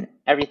rejecting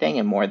everything,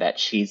 and more that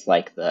she's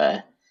like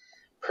the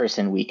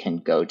person we can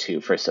go to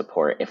for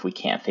support if we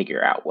can't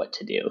figure out what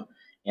to do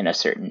in a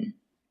certain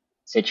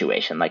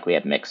situation, like we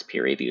have mixed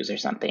peer reviews or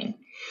something.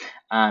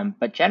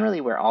 But generally,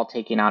 we're all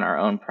taking on our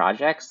own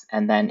projects.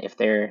 And then if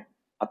they're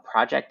a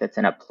project that's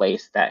in a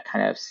place that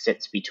kind of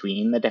sits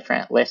between the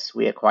different lists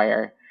we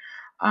acquire,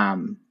 I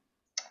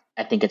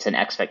think it's an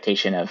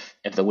expectation of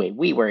the way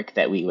we work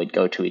that we would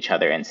go to each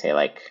other and say,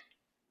 like,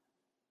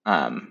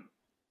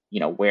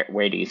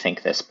 where do you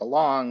think this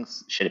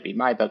belongs? Should it be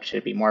my book? Should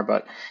it be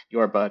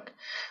your book?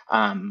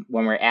 When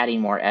we're adding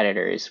more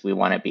editors, we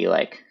want to be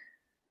like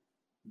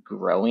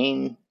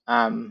growing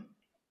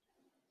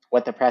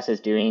what the press is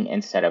doing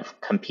instead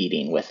of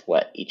competing with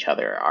what each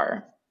other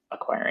are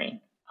acquiring.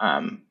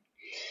 And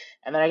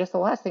then I guess the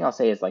last thing I'll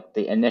say is like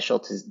the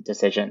initial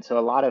decision. So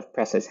a lot of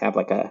presses have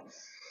like a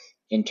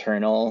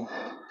internal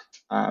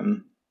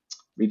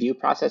review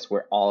process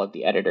where all of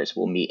the editors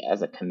will meet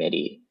as a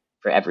committee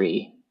for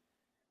every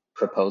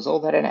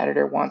proposal that an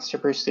editor wants to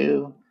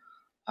pursue,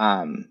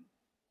 and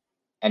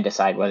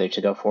decide whether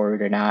to go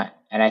forward or not.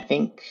 And I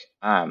think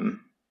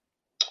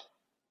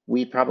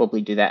we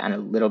probably do that on a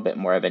little bit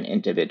more of an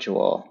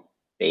individual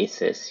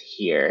basis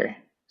here.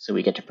 So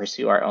we get to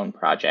pursue our own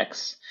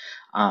projects,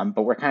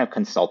 but we're kind of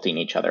consulting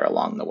each other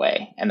along the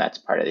way, and that's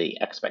part of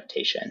the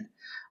expectation.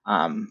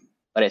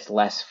 But it's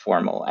less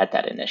formal at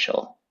that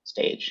initial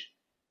stage.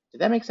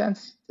 Did that make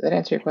sense? Did that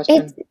answer your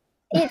question?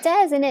 It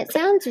does, and it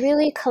sounds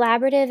really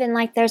collaborative, and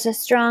like there's a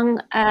strong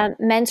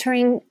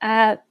mentoring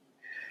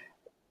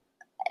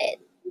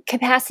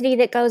capacity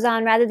that goes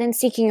on. Rather than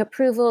seeking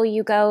approval,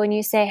 you go and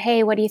you say,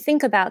 hey, what do you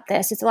think about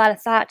this? It's a lot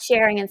of thought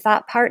sharing and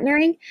thought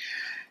partnering.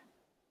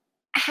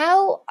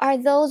 How are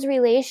those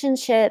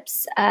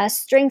relationships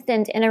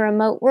strengthened in a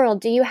remote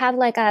world? Do you have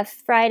like a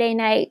Friday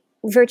night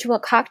virtual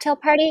cocktail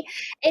party?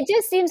 It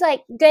just seems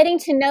like getting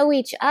to know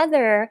each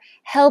other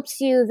helps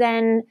you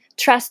then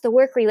trust the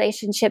work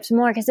relationships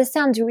more, because this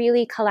sounds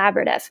really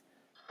collaborative.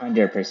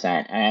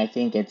 100%. And I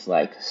think it's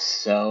like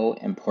so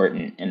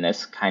important in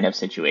this kind of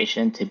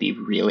situation to be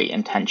really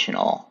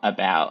intentional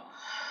about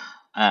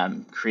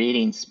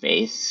creating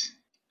space.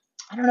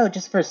 I don't know,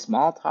 just for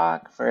small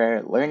talk,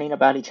 for learning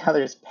about each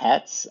other's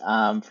pets,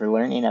 for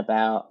learning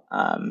about,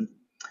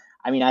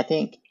 I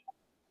think,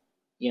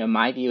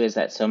 my view is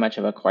that so much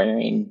of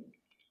acquiring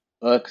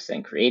books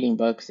and creating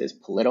books is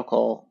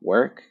political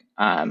work.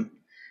 And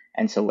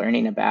so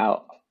learning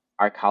about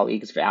our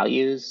colleagues'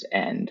 values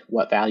and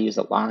what values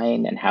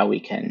align and how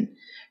we can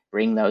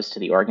bring those to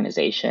the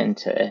organization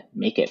to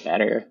make it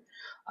better.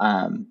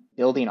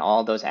 Building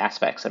all those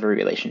aspects of a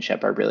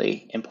relationship are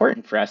really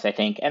important for us, I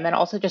think. And then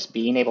also just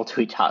being able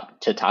to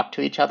talk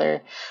to each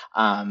other,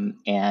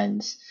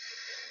 and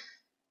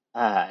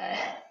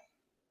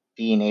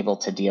being able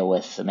to deal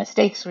with the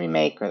mistakes we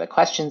make or the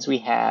questions we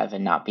have,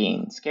 and not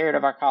being scared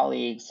of our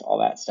colleagues. All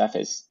that stuff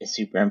is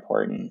super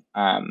important.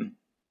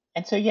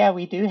 And so, yeah,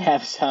 we do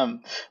have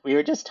we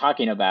were just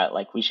talking about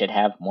like we should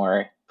have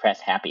more press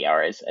happy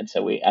hours. And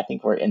so I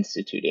think we're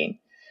instituting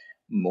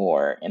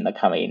more in the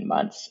coming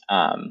months.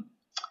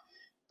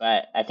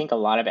 But I think a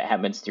lot of it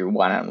happens through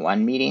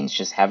one-on-one meetings,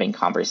 just having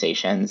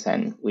conversations.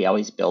 And we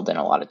always build in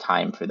a lot of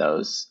time for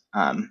those,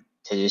 to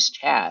just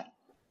chat.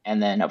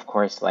 And then, of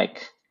course,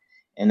 like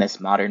in this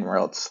modern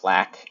world,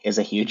 Slack is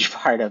a huge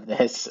part of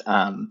this.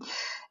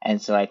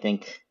 And so I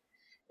think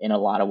in a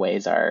lot of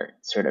ways, our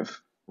sort of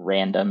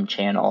random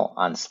channel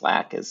on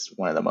Slack is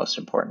one of the most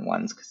important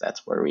ones because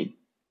that's where we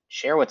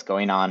share what's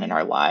going on in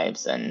our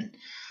lives and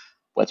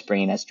what's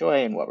bringing us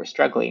joy and what we're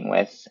struggling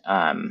with.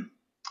 And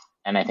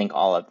I think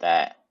all of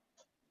that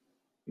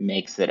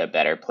makes it a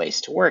better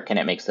place to work, and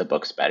it makes the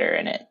books better,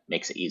 and it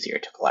makes it easier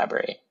to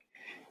collaborate.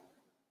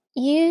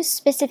 You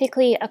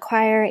specifically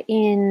acquire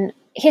in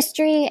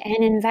history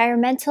and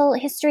environmental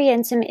history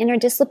and some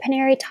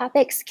interdisciplinary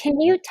topics.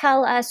 Can you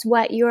tell us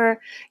what your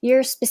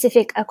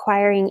specific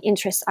acquiring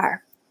interests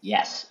are?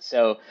 Yes.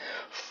 So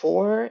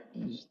for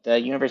the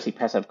University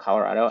Press of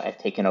Colorado, I've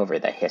taken over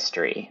the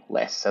history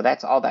list. So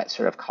that's all that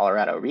sort of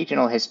Colorado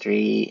regional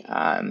history.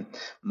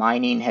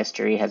 Mining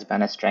history has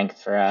been a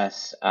strength for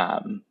us.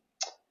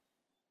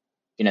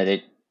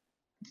 The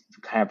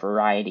kind of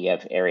variety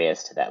of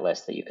areas to that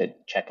list that you could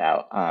check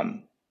out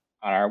on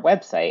our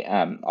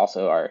website.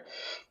 Also, our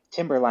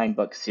Timberline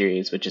book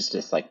series, which is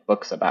just like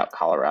books about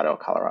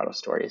Colorado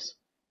stories.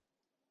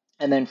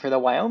 And then for the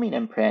Wyoming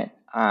imprint,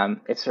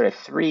 it's sort of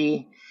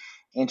three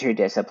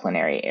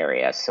interdisciplinary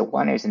areas. So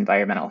one is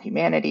environmental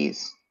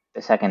humanities,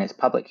 the second is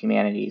public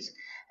humanities,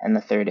 and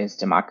the third is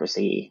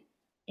democracy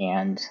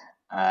and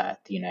the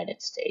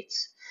United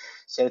States.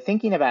 So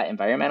thinking about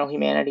environmental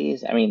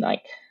humanities, I mean,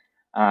 like,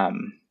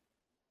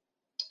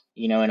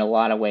 in a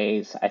lot of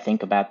ways, I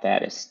think about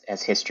that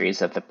as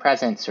histories of the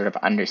present, sort of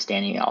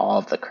understanding all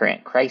of the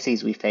current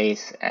crises we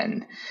face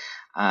and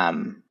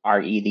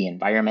RE the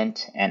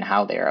environment and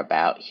how they're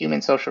about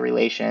human social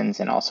relations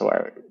and also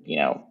our,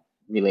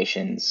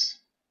 relations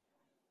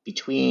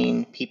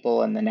between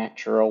people and the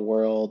natural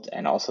world,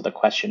 and also the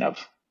question of,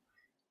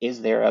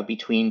 is there a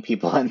between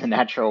people and the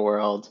natural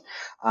world?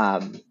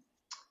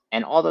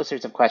 And all those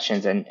sorts of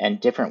questions and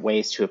different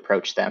ways to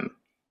approach them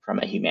from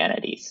a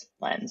humanities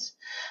lens.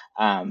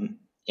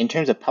 In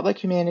terms of public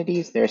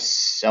humanities, there's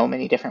so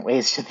many different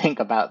ways to think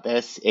about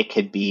this. It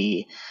could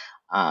be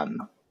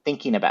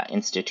thinking about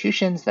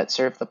institutions that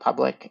serve the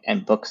public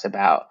and books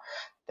about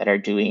that are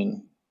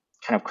doing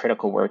kind of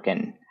critical work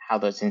and how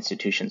those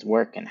institutions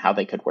work and how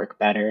they could work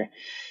better.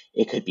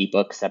 It could be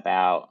books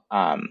about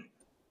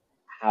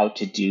how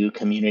to do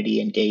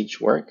community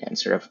engaged work and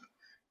sort of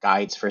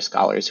guides for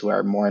scholars who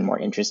are more and more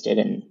interested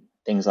in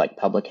things like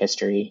public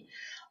history.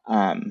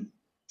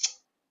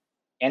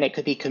 And it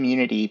could be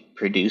community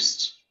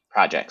produced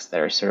projects that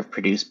are sort of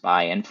produced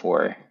by and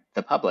for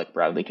the public,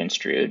 broadly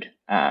construed.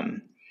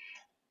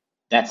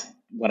 That's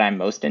what I'm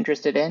most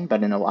interested in,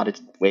 but in a lot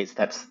of ways,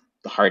 that's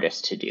the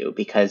hardest to do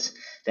because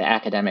the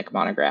academic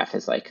monograph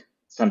is like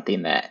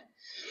something that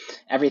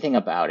everything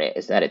about it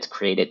is that it's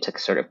created to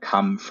sort of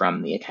come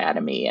from the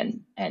academy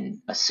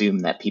and assume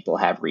that people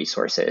have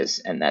resources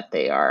and that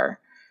they are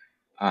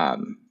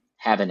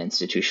have an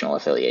institutional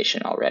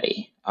affiliation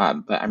already.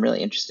 But I'm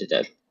really interested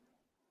to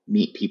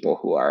meet people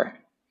who are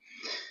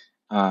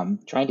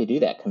trying to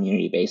do that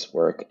community-based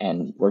work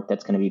and work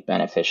that's going to be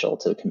beneficial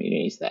to the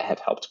communities that have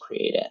helped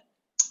create it.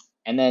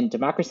 And then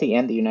democracy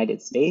and the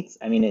United States.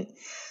 I mean,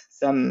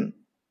 some,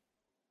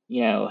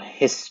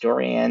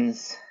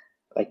 historians,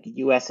 like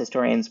U.S.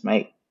 historians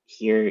might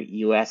hear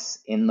U.S.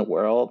 in the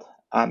world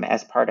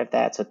as part of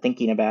that. So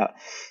thinking about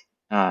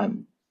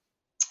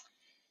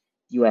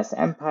U.S.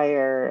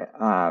 empire,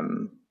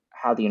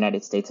 how the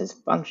United States has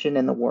functioned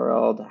in the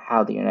world,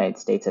 how the United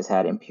States has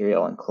had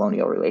imperial and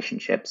colonial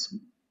relationships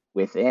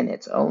within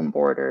its own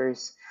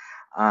borders,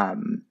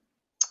 and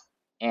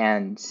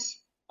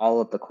all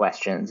of the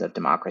questions of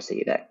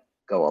democracy that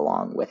go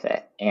along with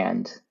it.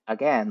 And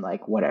again,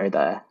 like, what are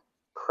the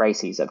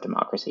crises of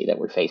democracy that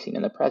we're facing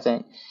in the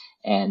present,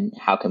 and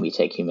how can we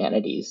take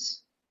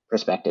humanities'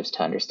 perspectives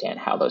to understand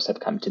how those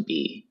have come to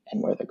be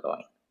and where they're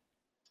going?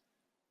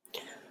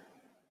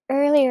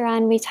 Earlier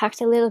on, we talked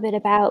a little bit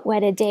about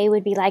what a day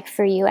would be like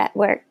for you at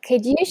work.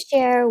 Could you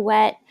share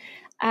what,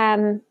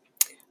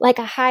 like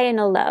a high and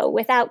a low,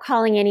 without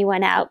calling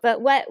anyone out,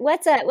 but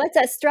what's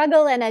a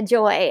struggle and a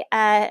joy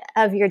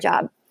of your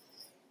job?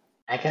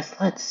 I guess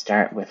let's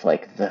start with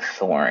like the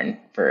thorn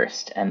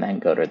first and then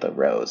go to the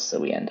rose so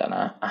we end on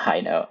a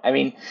high note. I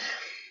mean,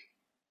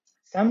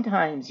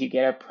 sometimes you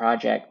get a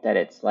project that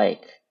it's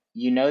like,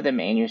 the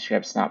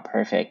manuscript's not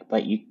perfect,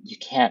 but you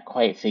can't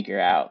quite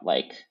figure out,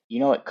 like,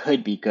 it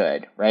could be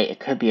good, right? It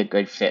could be a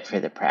good fit for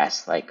the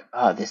press. Like,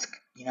 oh, this,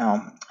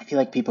 I feel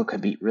like people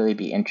could really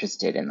be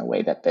interested in the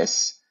way that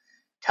this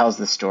tells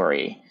the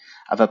story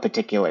of a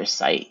particular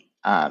site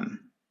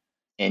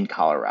in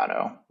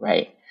Colorado,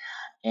 right?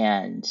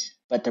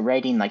 But the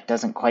writing like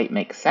doesn't quite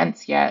make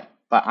sense yet.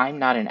 But I'm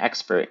not an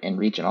expert in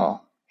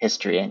regional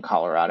history in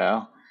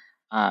Colorado,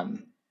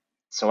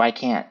 so I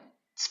can't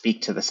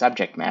speak to the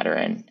subject matter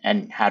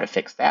and how to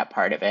fix that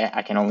part of it.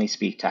 I can only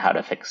speak to how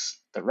to fix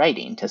the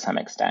writing to some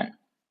extent.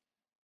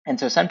 And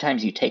so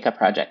sometimes you take a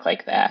project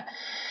like that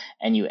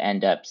and you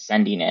end up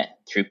sending it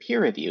through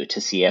peer review to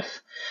see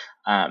if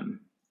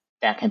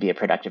that can be a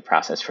productive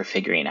process for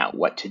figuring out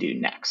what to do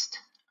next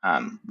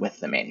with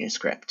the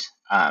manuscript.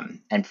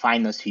 and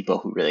find those people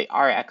who really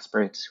are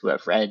experts, who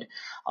have read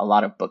a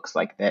lot of books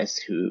like this,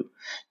 who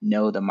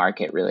know the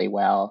market really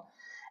well,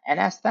 and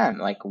ask them,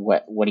 like,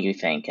 what do you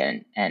think,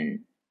 and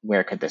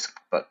where could this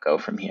book go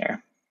from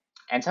here?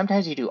 And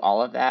sometimes you do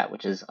all of that,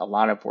 which is a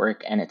lot of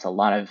work, and it's a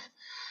lot of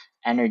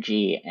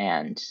energy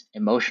and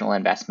emotional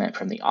investment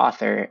from the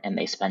author, and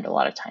they spend a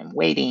lot of time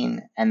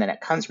waiting, and then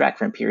it comes back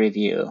from peer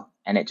review,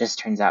 and it just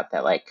turns out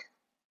that, like,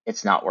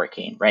 it's not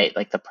working, right?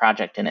 Like, the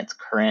project in its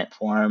current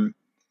form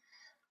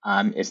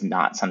is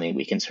not something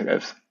we can sort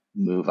of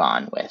move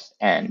on with.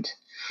 And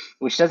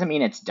which doesn't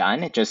mean it's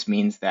done. It just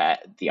means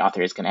that the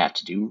author is going to have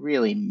to do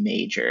really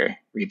major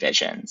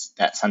revisions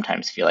that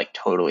sometimes feel like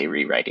totally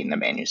rewriting the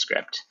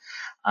manuscript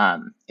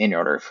in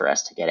order for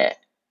us to get it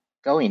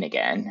going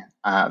again.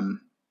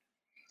 And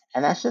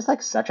that's just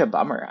like such a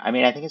bummer. I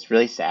mean, I think it's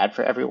really sad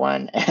for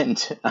everyone,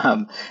 and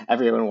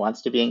everyone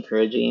wants to be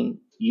encouraging.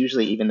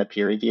 Usually, even the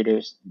peer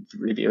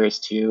reviewers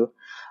too.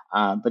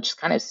 But just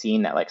kind of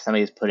seeing that like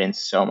somebody's put in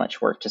so much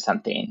work to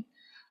something,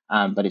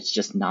 but it's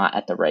just not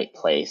at the right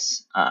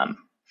place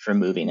for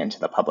moving into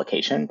the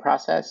publication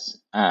process.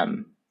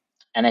 And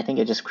I think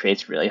it just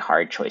creates really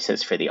hard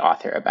choices for the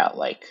author about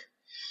like,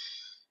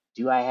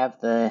 do I have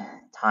the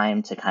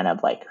time to kind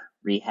of like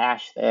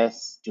rehash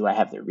this? Do I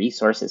have the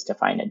resources to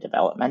find a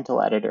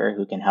developmental editor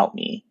who can help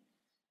me,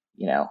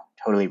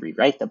 totally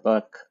rewrite the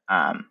book?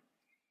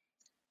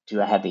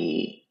 Do I have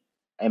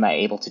am I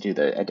able to do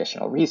the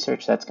additional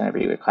research that's going to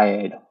be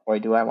required? Or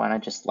do I want to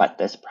just let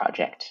this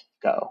project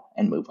go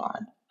and move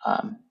on?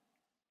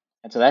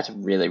 And so that's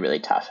really, really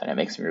tough, and it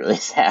makes me really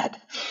sad.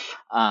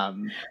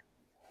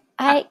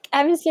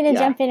 I'm just going to Yeah.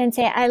 jump in and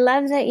say, I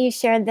love that you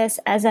shared this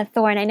as a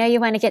thorn. I know you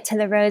want to get to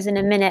the rose in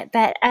a minute,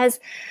 but as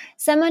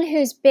someone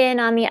who's been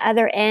on the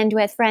other end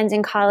with friends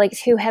and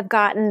colleagues who have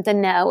gotten the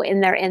no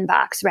in their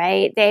inbox,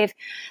 right? They've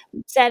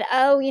said,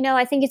 oh,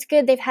 I think it's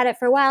good. They've had it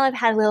for a while. I've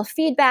had a little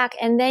feedback.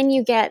 And then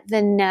you get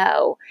the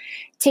no.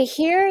 To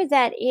hear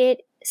that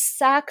it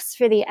sucks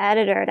for the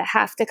editor to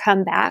have to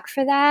come back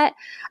for that,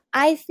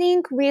 I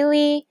think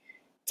really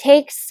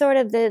takes sort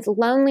of the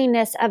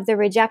loneliness of the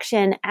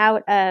rejection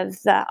out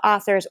of the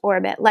author's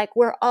orbit. Like,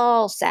 we're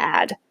all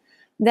sad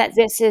that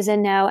this is a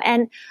no.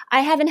 And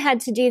I haven't had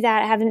to do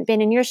that. I haven't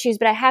been in your shoes,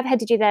 but I have had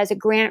to do that as a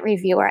grant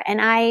reviewer.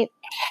 And I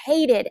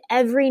hated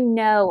every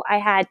no I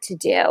had to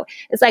do.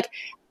 It's like,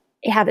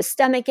 you have a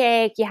stomach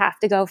ache, you have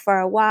to go for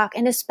a walk.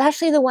 And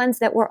especially the ones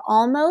that were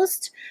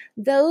almost,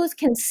 those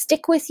can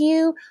stick with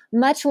you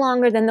much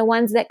longer than the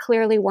ones that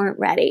clearly weren't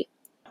ready.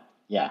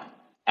 Yeah,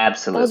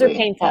 absolutely. Those are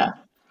painful. Yeah.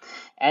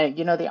 And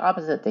the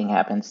opposite thing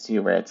happens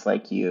too, where it's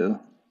like you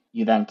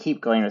then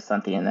keep going with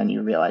something, and then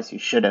you realize you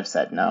should have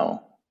said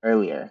no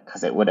earlier,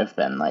 because it would have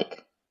been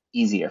like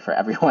easier for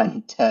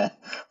everyone to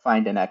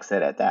find an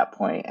exit at that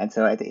point. And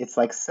so it's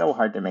like so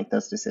hard to make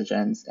those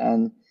decisions.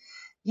 And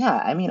yeah,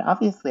 I mean,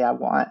 obviously I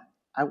want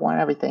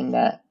everything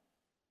that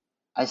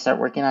I start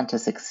working on to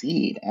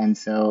succeed. And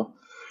so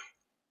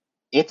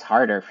it's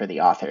harder for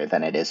the author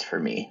than it is for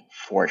me,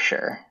 for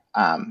sure.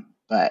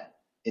 But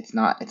it's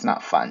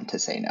not fun to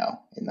say no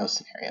in those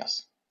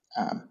scenarios.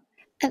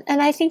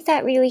 And I think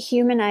that really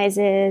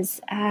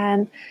humanizes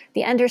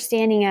the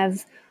understanding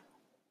of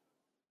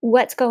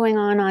what's going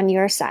on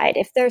your side.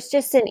 If there's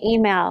just an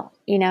email,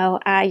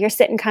 you're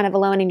sitting kind of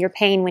alone in your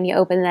pain when you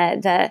open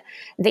the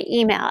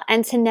email,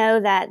 and to know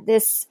that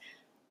this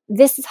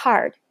is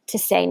hard to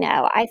say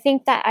no. I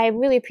think that I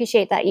really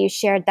appreciate that you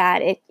shared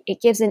that.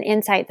 It gives an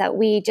insight that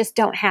we just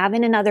don't have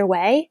in another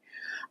way.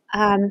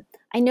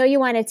 I know you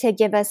wanted to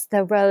give us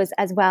the rose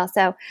as well,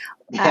 so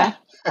Yeah.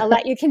 I'll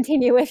let you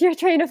continue with your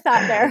train of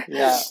thought there.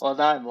 Yeah, well,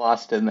 now I'm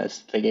lost in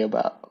this thinking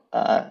about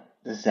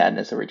the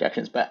sadness of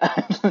rejections, but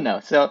no.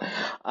 So,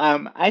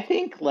 I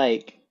think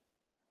like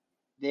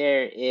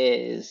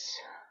there's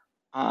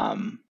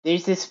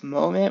this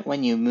moment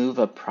when you move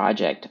a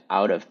project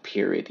out of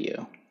peer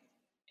review,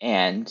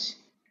 and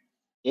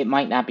it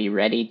might not be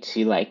ready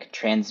to like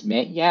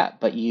transmit yet,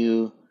 but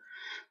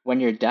when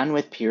you're done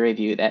with peer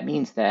review, that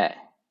means that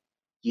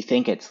you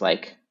think it's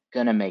like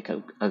gonna make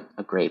a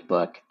great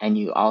book, and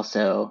you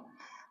also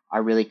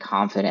are really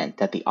confident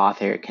that the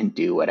author can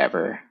do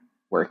whatever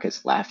work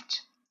is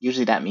left.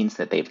 Usually that means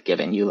that they've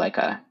given you like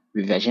a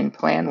revision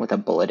plan with a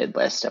bulleted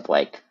list of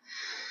like,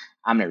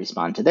 I'm going to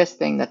respond to this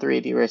thing that the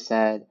reviewer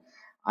said.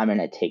 I'm going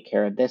to take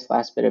care of this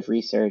last bit of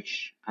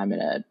research. I'm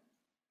going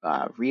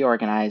to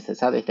reorganize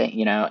this other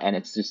thing, and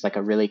it's just like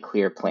a really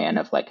clear plan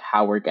of like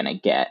how we're going to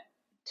get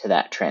to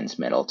that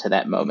transmittal, to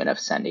that moment of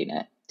sending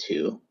it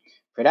to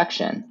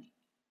production.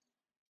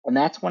 And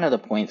that's one of the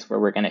points where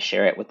we're going to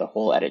share it with the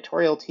whole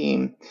editorial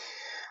team.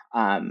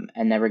 And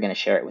then we're going to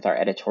share it with our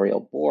editorial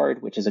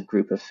board, which is a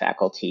group of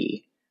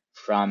faculty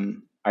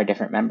from our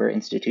different member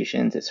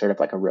institutions. It's sort of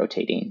like a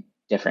rotating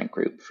different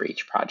group for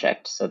each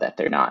project, so that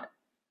they're not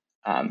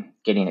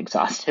getting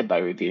exhausted by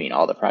reviewing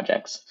all the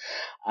projects.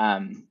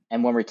 And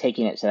when we're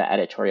taking it to the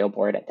editorial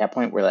board, at that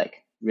point, we're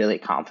like really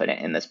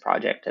confident in this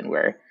project, and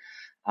we're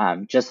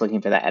just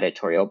looking for that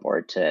editorial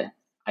board to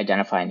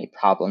identify any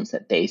problems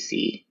that they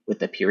see with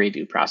the peer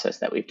review process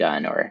that we've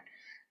done, or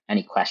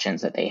any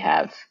questions that they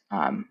have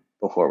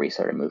before we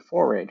sort of move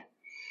forward.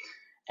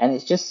 And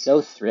it's just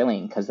so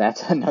thrilling because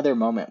that's another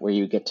moment where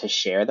you get to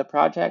share the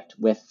project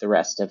with the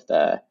rest of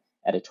the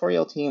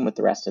editorial team, with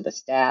the rest of the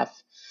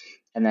staff,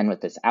 and then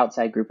with this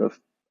outside group of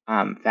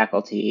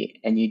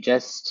faculty. And you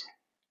just,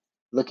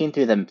 looking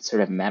through the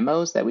sort of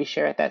memos that we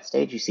share at that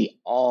stage, you see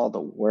all the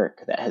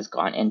work that has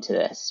gone into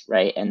this,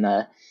 right? And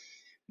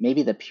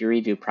maybe the peer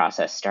review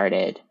process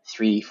started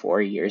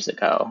 3-4 years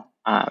ago.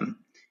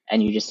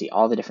 And you just see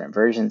all the different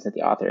versions that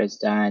the author has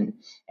done,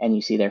 and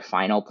you see their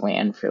final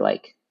plan for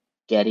like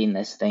getting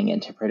this thing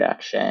into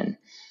production,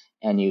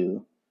 and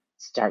you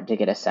start to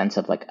get a sense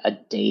of like a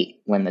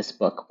date when this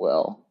book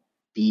will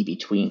be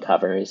between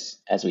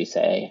covers, as we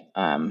say.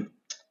 And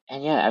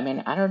yeah, I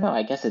mean, I don't know.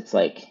 I guess it's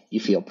like you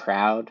feel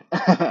proud,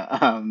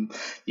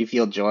 you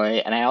feel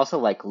joy, and I also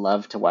like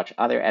love to watch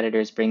other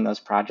editors bring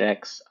those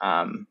projects.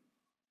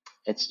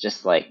 It's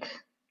just like,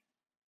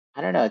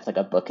 I don't know. It's like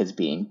a book is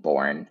being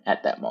born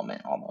at that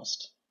moment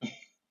almost.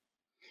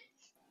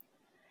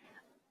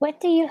 What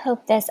do you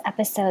hope this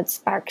episode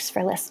sparks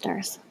for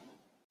listeners?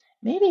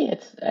 Maybe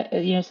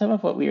it's some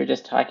of what we were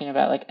just talking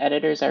about. Like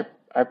editors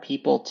are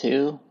people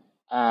too.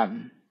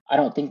 I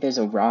don't think there's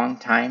a wrong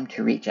time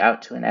to reach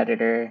out to an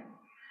editor.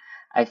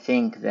 I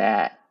think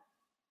that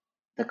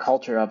the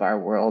culture of our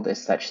world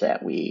is such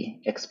that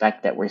we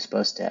expect that we're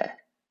supposed to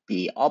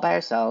be all by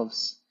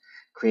ourselves,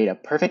 create a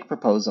perfect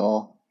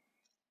proposal,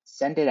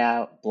 send it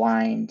out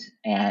blind,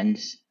 and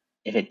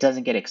if it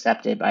doesn't get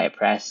accepted by a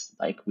press,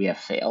 like we have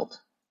failed.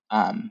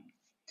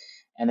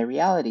 And the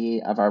reality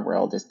of our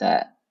world is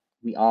that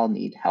we all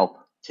need help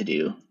to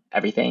do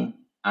everything.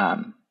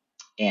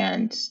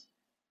 And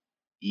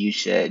you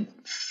should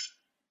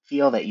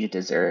feel that you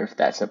deserve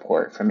that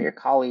support from your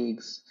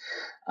colleagues,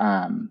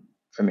 from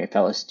your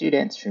fellow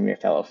students, from your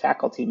fellow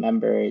faculty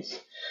members,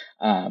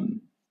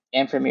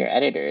 and from your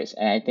editors.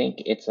 And I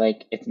think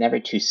it's never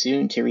too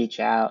soon to reach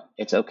out.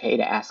 It's okay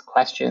to ask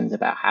questions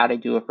about how to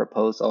do a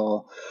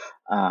proposal,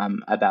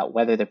 about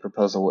whether the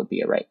proposal would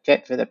be a right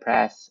fit for the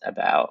press,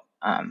 about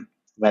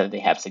whether they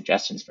have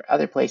suggestions for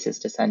other places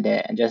to send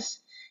it, and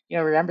just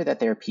remember that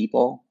there are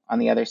people on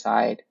the other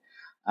side,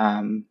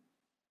 and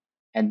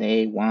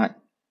they want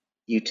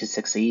you to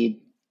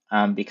succeed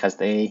because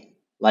they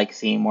like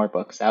seeing more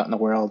books out in the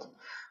world,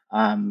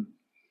 and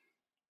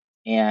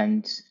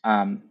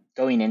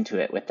going into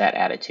it with that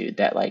attitude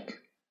that like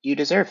you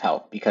deserve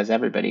help because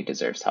everybody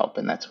deserves help,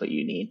 and that's what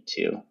you need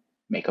to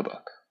make a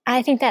book.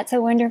 I think that's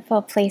a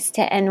wonderful place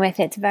to end with.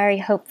 It's very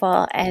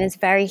hopeful and it's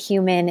very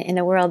human in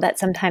a world that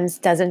sometimes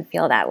doesn't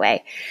feel that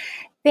way.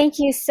 Thank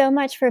you so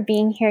much for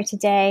being here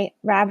today,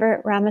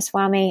 Robert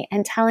Ramaswamy,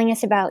 and telling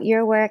us about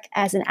your work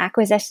as an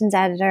acquisitions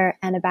editor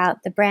and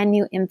about the brand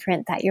new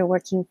imprint that you're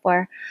working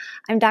for.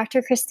 I'm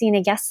Dr.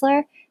 Christina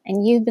Gessler,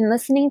 and you've been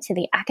listening to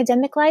The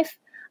Academic Life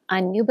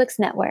on New Books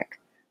Network.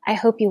 I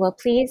hope you will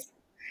please.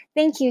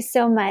 Thank you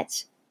so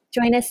much.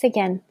 Join us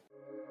again.